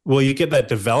 Well, you get that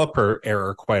developer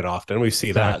error quite often. We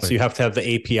see that. So you have to have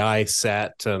the API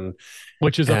set,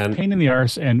 which is a pain in the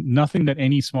arse and nothing that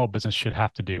any small business should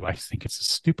have to do. I think it's the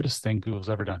stupidest thing Google's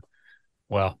ever done.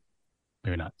 Well,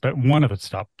 maybe not, but one of its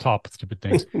top stupid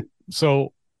things.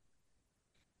 So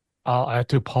I have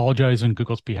to apologize on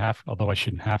Google's behalf, although I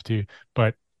shouldn't have to,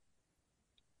 but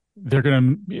they're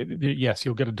going to, yes,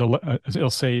 you'll get it'll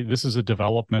say this is a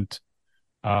development,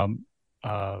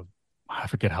 I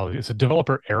forget how it's a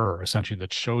developer error essentially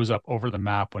that shows up over the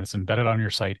map when it's embedded on your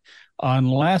site,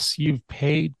 unless you've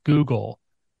paid Google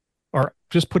or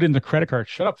just put in the credit card.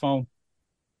 Shut up, phone.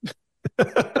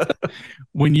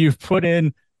 When you've put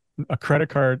in a credit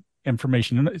card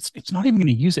information, and it's not even going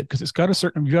to use it because you've got a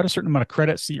certain amount of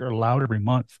credits that you're allowed every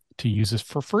month to use this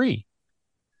for free,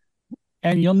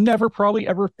 and you'll never probably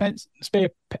ever pay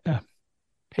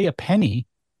a penny,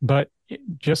 but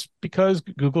just because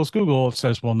Google's Google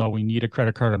says, well, no, we need a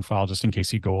credit card on file just in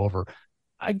case you go over.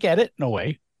 I get it in a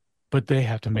way, but they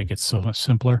have to make it so much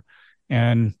simpler.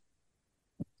 And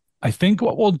I think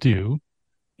what we'll do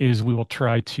is we will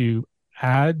try to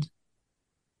add,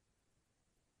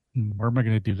 where am I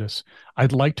going to do this?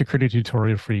 I'd like to create a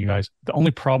tutorial for you guys. The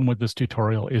only problem with this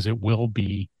tutorial is it will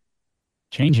be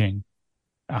changing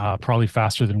probably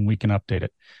faster than we can update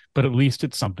it, but at least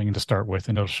it's something to start with,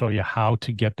 and it'll show you how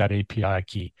to get that API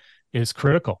key. Is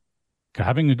critical.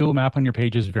 Having a Google map on your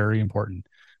page is very important.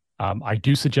 I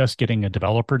do suggest getting a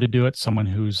developer to do it, someone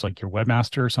who's like your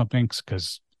webmaster or something,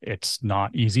 because it's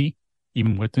not easy,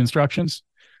 even with the instructions.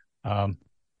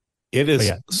 It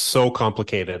is so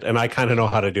complicated, and I kind of know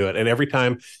how to do it. And every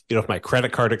time, if my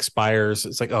credit card expires,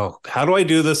 it's like, oh, how do I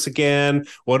do this again?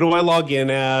 What do I log in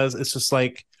as? It's just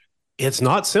like, It's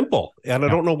not simple. And I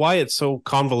don't know why it's so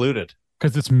convoluted.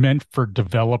 Because it's meant for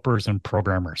developers and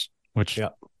programmers,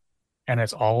 and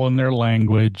it's all in their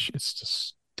language. It's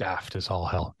just daft as all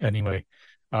hell. Anyway,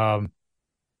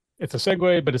 it's a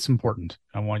segue, but it's important.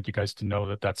 I want you guys to know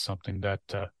that that's something that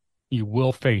you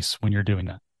will face when you're doing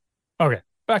that. Okay,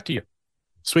 back to you.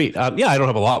 Sweet. I don't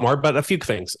have a lot more, but a few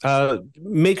things.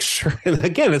 Make sure, and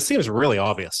again, it seems really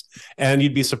obvious, and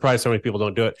you'd be surprised how many people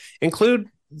don't do it. Include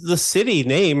the city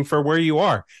name for where you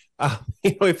are.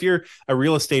 If you're a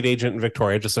real estate agent in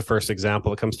Victoria, just the first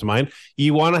example that comes to mind,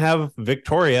 you want to have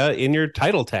Victoria in your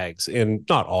title tags, in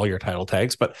not all your title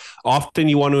tags, but often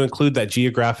you want to include that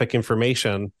geographic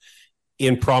information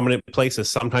in prominent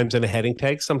places, sometimes in a heading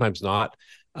tag, sometimes not.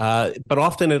 But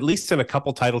often, at least in a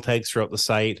couple title tags throughout the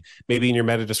site, maybe in your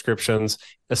meta descriptions,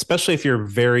 especially if you're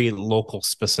very local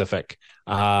specific.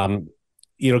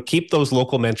 Keep those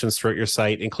local mentions throughout your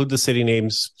site, include the city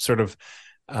names sort of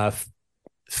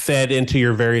fed into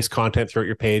your various content throughout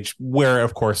your page, where,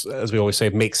 of course, as we always say,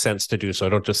 it makes sense to do so.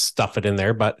 Don't just stuff it in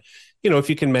there. But, if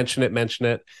you can mention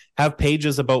it. Have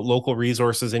pages about local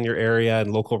resources in your area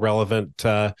and local relevant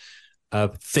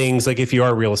things. Like if you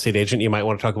are a real estate agent, you might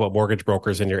want to talk about mortgage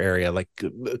brokers in your area, like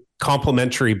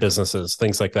complementary businesses,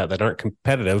 things like that aren't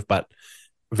competitive, but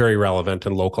very relevant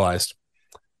and localized.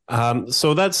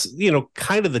 So that's,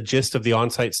 kind of the gist of the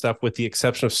on-site stuff, with the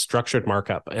exception of structured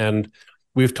markup. And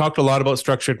we've talked a lot about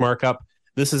structured markup.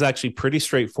 This is actually pretty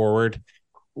straightforward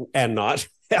and not.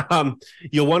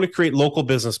 You'll want to create local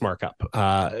business markup.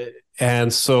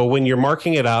 And so when you're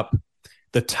marking it up,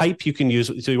 the type you can use,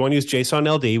 so you want to use JSON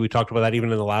LD. We talked about that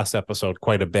even in the last episode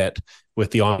quite a bit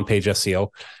with the on-page SEO.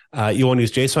 You want to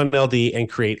use JSON LD and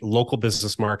create local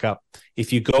business markup.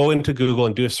 If you go into Google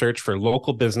and do a search for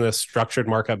local business structured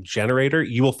markup generator,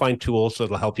 you will find tools that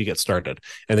will help you get started.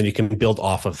 And then you can build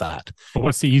off of that. But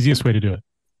what's the easiest way to do it?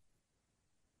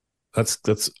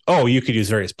 You could use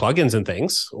various plugins and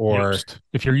things, or Yoast.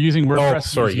 If you're using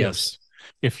WordPress, yes.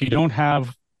 If you don't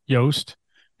have Yoast,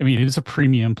 I mean, it is a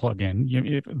premium plugin.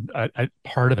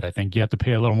 Part of it, I think you have to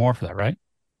pay a little more for that, right?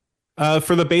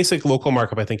 For the basic local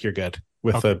markup, I think you're good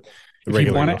with the regular. If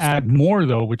you want Yoast. to add more,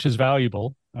 though, which is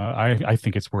valuable, I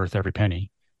think it's worth every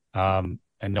penny. And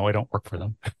no, I don't work for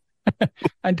them.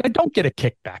 I don't get a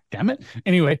kickback, damn it.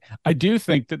 Anyway, I do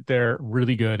think that they're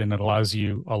really good, and it allows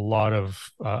you a lot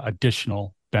of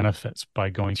additional benefits by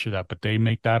going through that, but they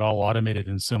make that all automated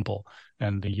and simple.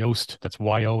 And the Yoast, that's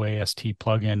YOAST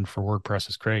plugin for WordPress,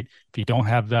 is great. If you don't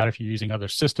have that, if you're using other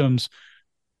systems,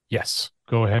 yes,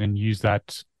 go ahead and use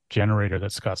that generator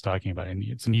that Scott's talking about. And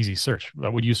it's an easy search.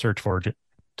 What would you search for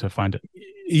to find it?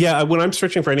 Yeah, when I'm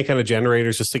searching for any kind of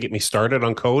generators just to get me started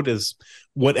on code, is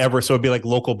whatever. So it'd be like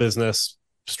local business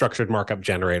structured markup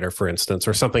generator, for instance,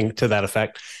 or something to that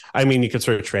effect. I mean, you could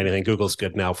search for anything. Google's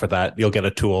good now for that. You'll get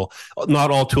a tool. Not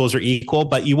all tools are equal,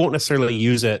 but you won't necessarily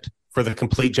use it for the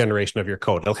complete generation of your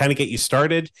code. It'll kind of get you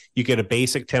started. You get a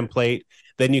basic template.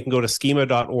 Then you can go to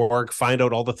schema.org, find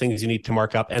out all the things you need to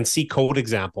mark up, and see code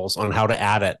examples on how to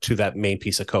add it to that main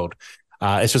piece of code.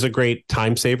 It's just a great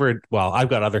time saver. Well, I've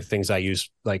got other things I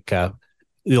use, like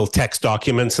little text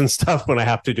documents and stuff when I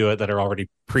have to do it that are already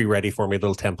pre-ready for me,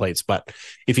 little templates. But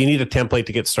if you need a template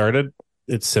to get started,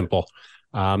 it's simple.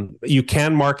 You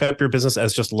can mark up your business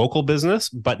as just local business,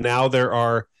 but now there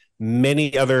are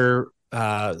many other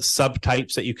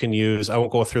subtypes that you can use. I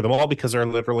won't go through them all because there are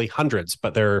literally hundreds,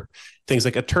 but there are things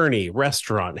like attorney,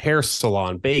 restaurant, hair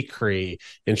salon, bakery,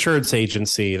 insurance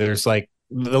agency. There's like,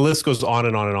 the list goes on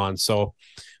and on and on. So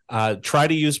try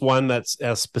to use one that's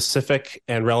as specific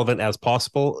and relevant as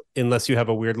possible, unless you have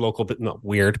a weird local, not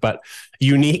weird, but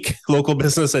unique local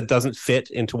business that doesn't fit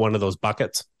into one of those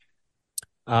buckets.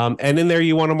 And in there,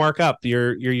 you want to mark up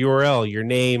your URL, your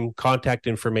name, contact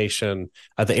information,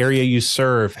 the area you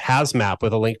serve, HazMap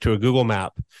with a link to a Google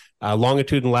map,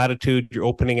 longitude and latitude, your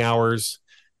opening hours,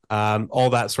 all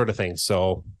that sort of thing.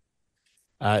 So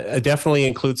definitely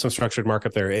include some structured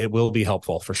markup there. It will be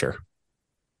helpful for sure.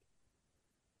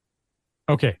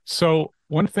 Okay, so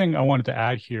one thing I wanted to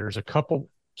add here is a couple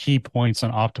key points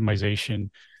on optimization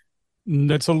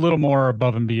that's a little more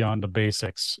above and beyond the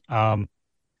basics.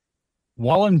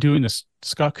 While I'm doing this,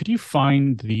 Scott, could you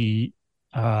find the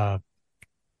AI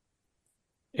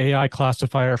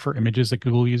classifier for images that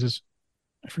Google uses?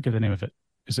 I forget the name of it.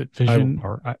 Is it Vision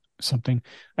or something?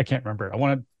 I can't remember it. I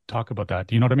want to talk about that.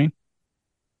 Do you know what I mean?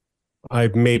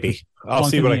 Maybe. I'll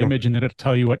see what I can. Image, and it'll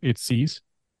tell you what it sees.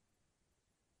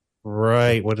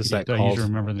 Right. What is that called? I usually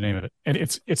remember the name of it. And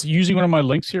it's using one of my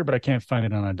links here, but I can't find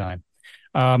it on a dime.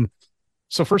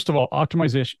 So first of all,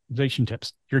 optimization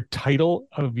tips. Your title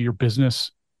of your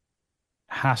business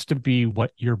has to be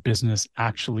what your business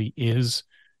actually is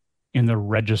in the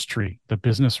registry, the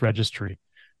business registry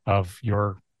of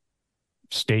your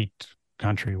state,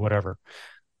 country, whatever.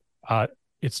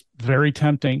 It's very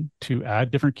tempting to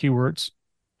add different keywords.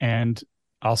 And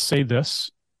I'll say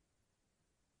this,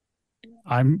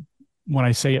 when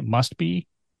I say it must be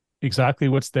exactly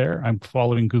what's there, I'm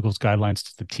following Google's guidelines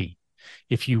to the T.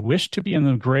 If you wish to be in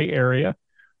the gray area,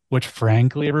 which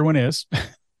frankly everyone is,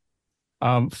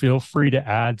 feel free to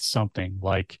add something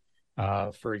like,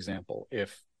 for example,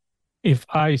 if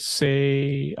I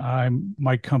say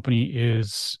my company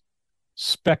is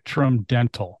Spectrum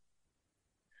Dental,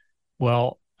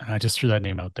 well, and I just threw that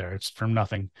name out there. It's from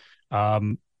nothing.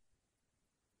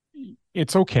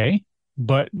 It's okay,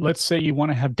 but let's say you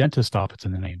want to have dentist office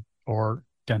in the name or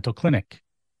dental clinic.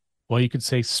 Well, you could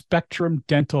say Spectrum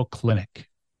Dental Clinic.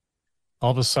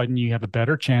 All of a sudden, you have a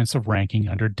better chance of ranking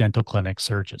under dental clinic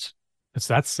searches. It's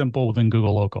that simple within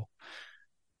Google Local.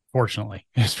 Fortunately,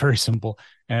 it's very simple.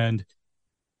 And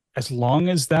as long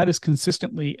as that is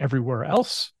consistently everywhere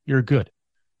else, you're good.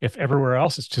 If everywhere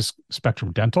else is just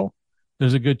Spectrum Dental,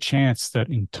 there's a good chance that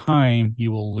in time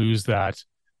you will lose that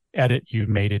edit you've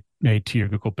made to your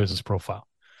Google business profile.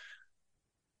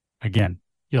 Again,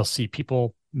 you'll see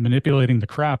people manipulating the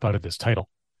crap out of this title,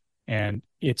 and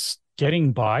it's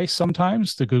getting by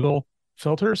sometimes the Google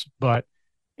filters, but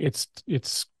it's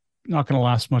not going to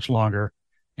last much longer.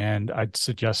 And I'd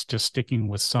suggest just sticking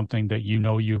with something that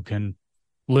you can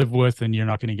live with and you're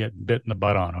not going to get bit in the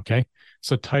butt on. Okay.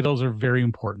 So titles are very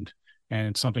important, and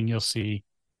it's something you'll see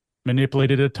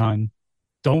manipulated a ton.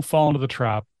 Don't fall into the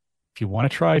trap. If you want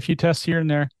to try a few tests here and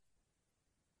there,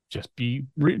 just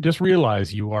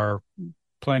realize you are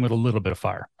playing with a little bit of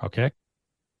fire. Okay.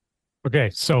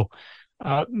 So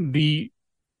the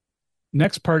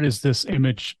next part is this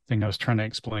image thing I was trying to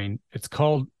explain. It's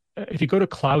called, if you go to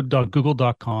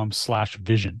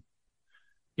cloud.google.com/vision,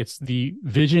 it's the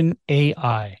Vision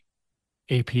AI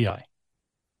API.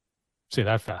 Say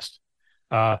that fast.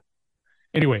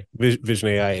 Anyway, Vision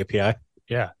AI API.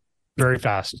 Yeah, very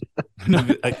fast.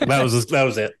 that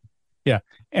was it. Yeah,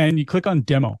 and you click on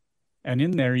demo, and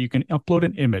in there you can upload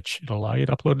an image. It'll allow you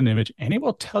to upload an image, and it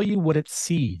will tell you what it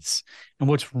sees. And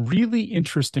what's really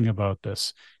interesting about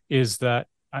this is that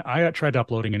I tried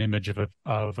uploading an image of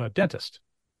a dentist,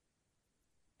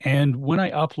 and when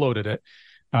I uploaded it,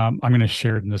 I'm going to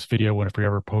share it in this video whenever we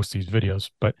ever post these videos,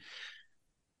 but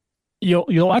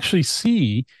you'll actually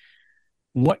see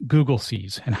what Google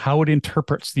sees and how it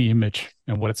interprets the image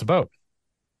and what it's about.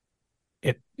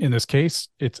 In this case,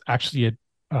 it's actually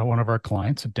one of our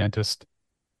clients, a dentist,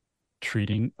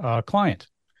 treating a client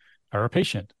or a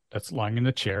patient that's lying in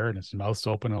the chair and his mouth's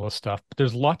open and all this stuff. But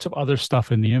there's lots of other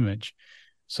stuff in the image.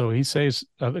 So he says,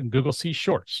 Google sees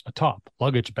shorts, a top,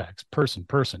 luggage bags, person,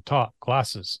 top,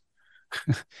 glasses,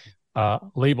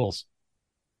 labels,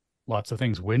 lots of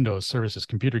things, windows, services,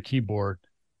 computer, keyboard,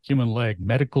 human leg,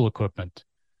 medical equipment.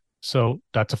 So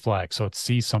that's a flag. So it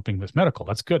sees something that's medical.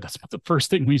 That's good. That's the first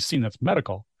thing we've seen that's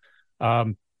medical.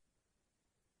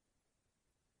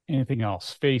 Anything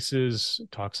else? Faces,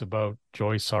 talks about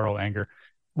joy, sorrow, anger.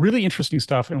 Really interesting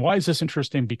stuff. And why is this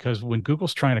interesting? Because when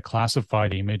Google's trying to classify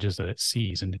the images that it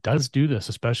sees, and it does do this,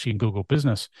 especially in Google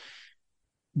Business,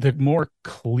 the more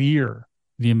clear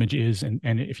the image is, and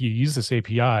if you use this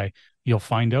API, you'll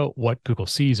find out what Google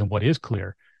sees and what is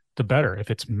clear, the better,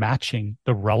 if it's matching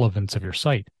the relevance of your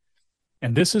site.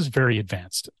 And this is very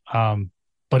advanced,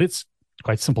 but it's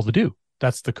quite simple to do.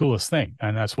 That's the coolest thing,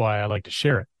 and that's why I like to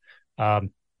share it.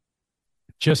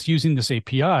 Just using this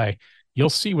API, you'll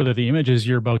see whether the images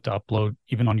you're about to upload,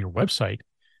 even on your website,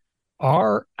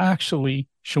 are actually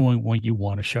showing what you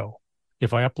want to show.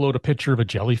 If I upload a picture of a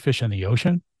jellyfish in the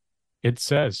ocean, it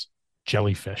says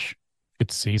jellyfish.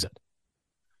 It sees it.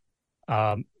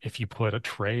 If you put a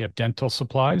tray of dental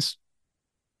supplies,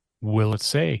 will it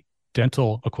say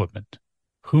dental equipment?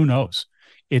 Who knows?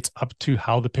 It's up to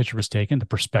how the picture was taken, the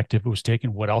perspective it was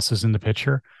taken, what else is in the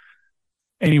picture.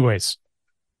 Anyways,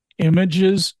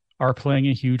 images are playing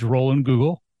a huge role in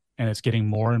Google, and it's getting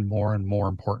more and more and more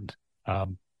important.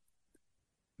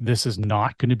 This is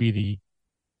not going to be the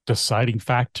deciding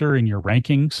factor in your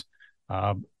rankings.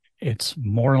 It's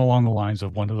more along the lines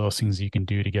of one of those things you can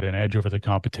do to get an edge over the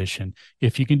competition.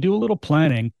 If you can do a little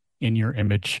planning in your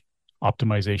image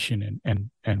optimization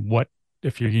and what,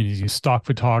 if you're using stock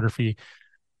photography,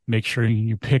 make sure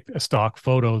you pick a stock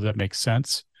photo that makes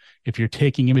sense. If you're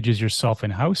taking images yourself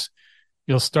in-house,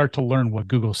 you'll start to learn what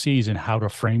Google sees and how to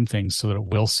frame things so that it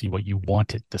will see what you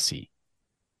want it to see.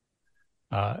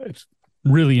 It's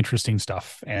really interesting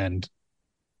stuff. And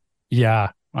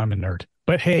yeah, I'm a nerd.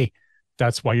 But hey,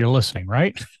 That's why you're listening,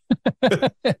 right?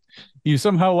 You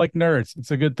somehow like nerds. It's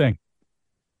a good thing.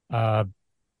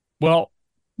 Well,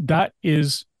 that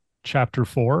is chapter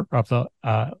 4 of the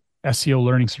SEO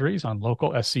learning series on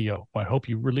local SEO. I hope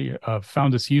you really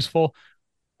found this useful.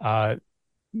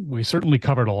 We certainly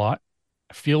covered a lot.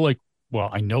 I feel like,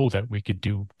 well, I know that we could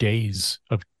do days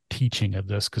of teaching of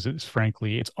this because it's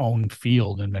frankly its own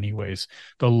field in many ways.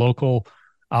 The local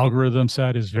algorithm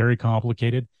set is very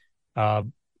complicated, but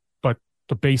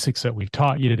the basics that we've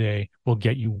taught you today will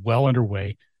get you well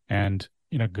underway and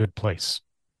in a good place.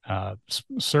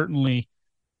 Certainly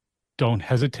don't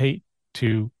hesitate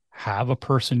to have a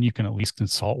person you can at least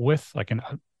consult with, like an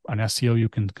SEO you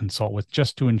can consult with,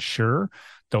 just to ensure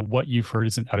that what you've heard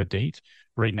isn't out of date.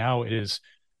 Right now it is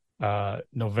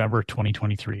November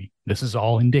 2023. This is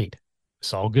all in date.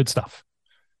 It's all good stuff.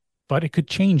 But it could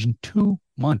change in 2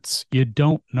 months. You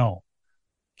don't know.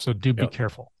 So do be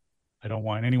careful. I don't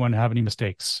want anyone to have any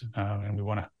mistakes. And we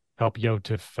want to help you out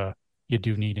if you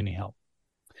do need any help.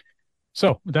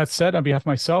 So with that said, on behalf of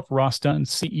myself, Ross Dunn,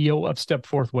 CEO of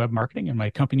Stepforth Web Marketing, and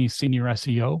my company's senior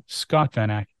SEO, Scott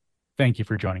Van Ack, thank you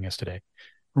for joining us today.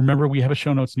 Remember, we have a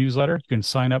show notes newsletter you can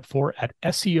sign up for at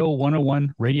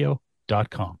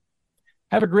SEO101radio.com.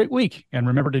 Have a great week, and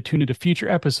remember to tune into future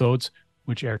episodes,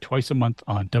 which air twice a month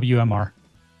on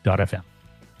WMR.fm.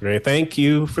 Great. Thank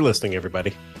you for listening,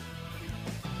 everybody.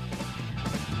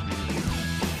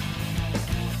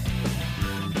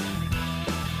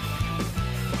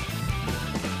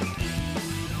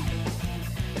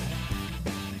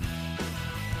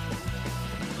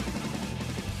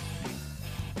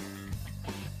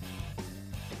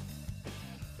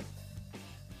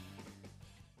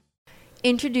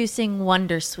 Introducing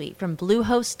Wondersuite from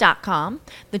Bluehost.com,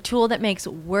 the tool that makes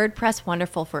WordPress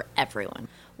wonderful for everyone.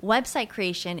 Website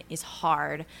creation is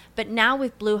hard, but now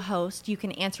with Bluehost, you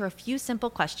can answer a few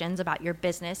simple questions about your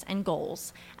business and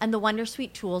goals, and the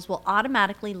Wondersuite tools will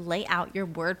automatically lay out your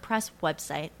WordPress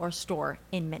website or store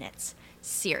in minutes.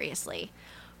 Seriously.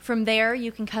 From there,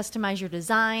 you can customize your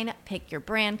design, pick your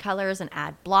brand colors, and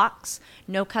add blocks.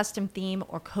 No custom theme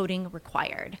or coding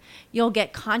required. You'll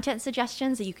get content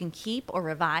suggestions that you can keep or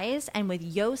revise, and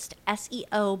with Yoast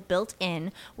SEO built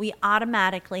in, we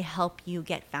automatically help you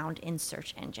get found in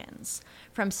search engines.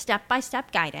 From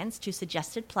step-by-step guidance to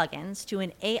suggested plugins to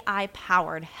an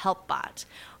AI-powered help bot,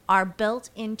 our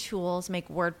built-in tools make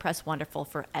WordPress wonderful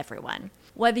for everyone.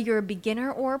 Whether you're a beginner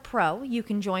or a pro, you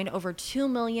can join over 2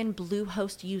 million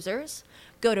Bluehost users.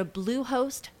 Go to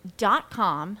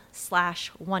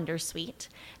bluehost.com/wondersuite.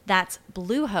 That's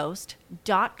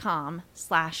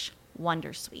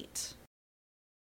bluehost.com/wondersuite.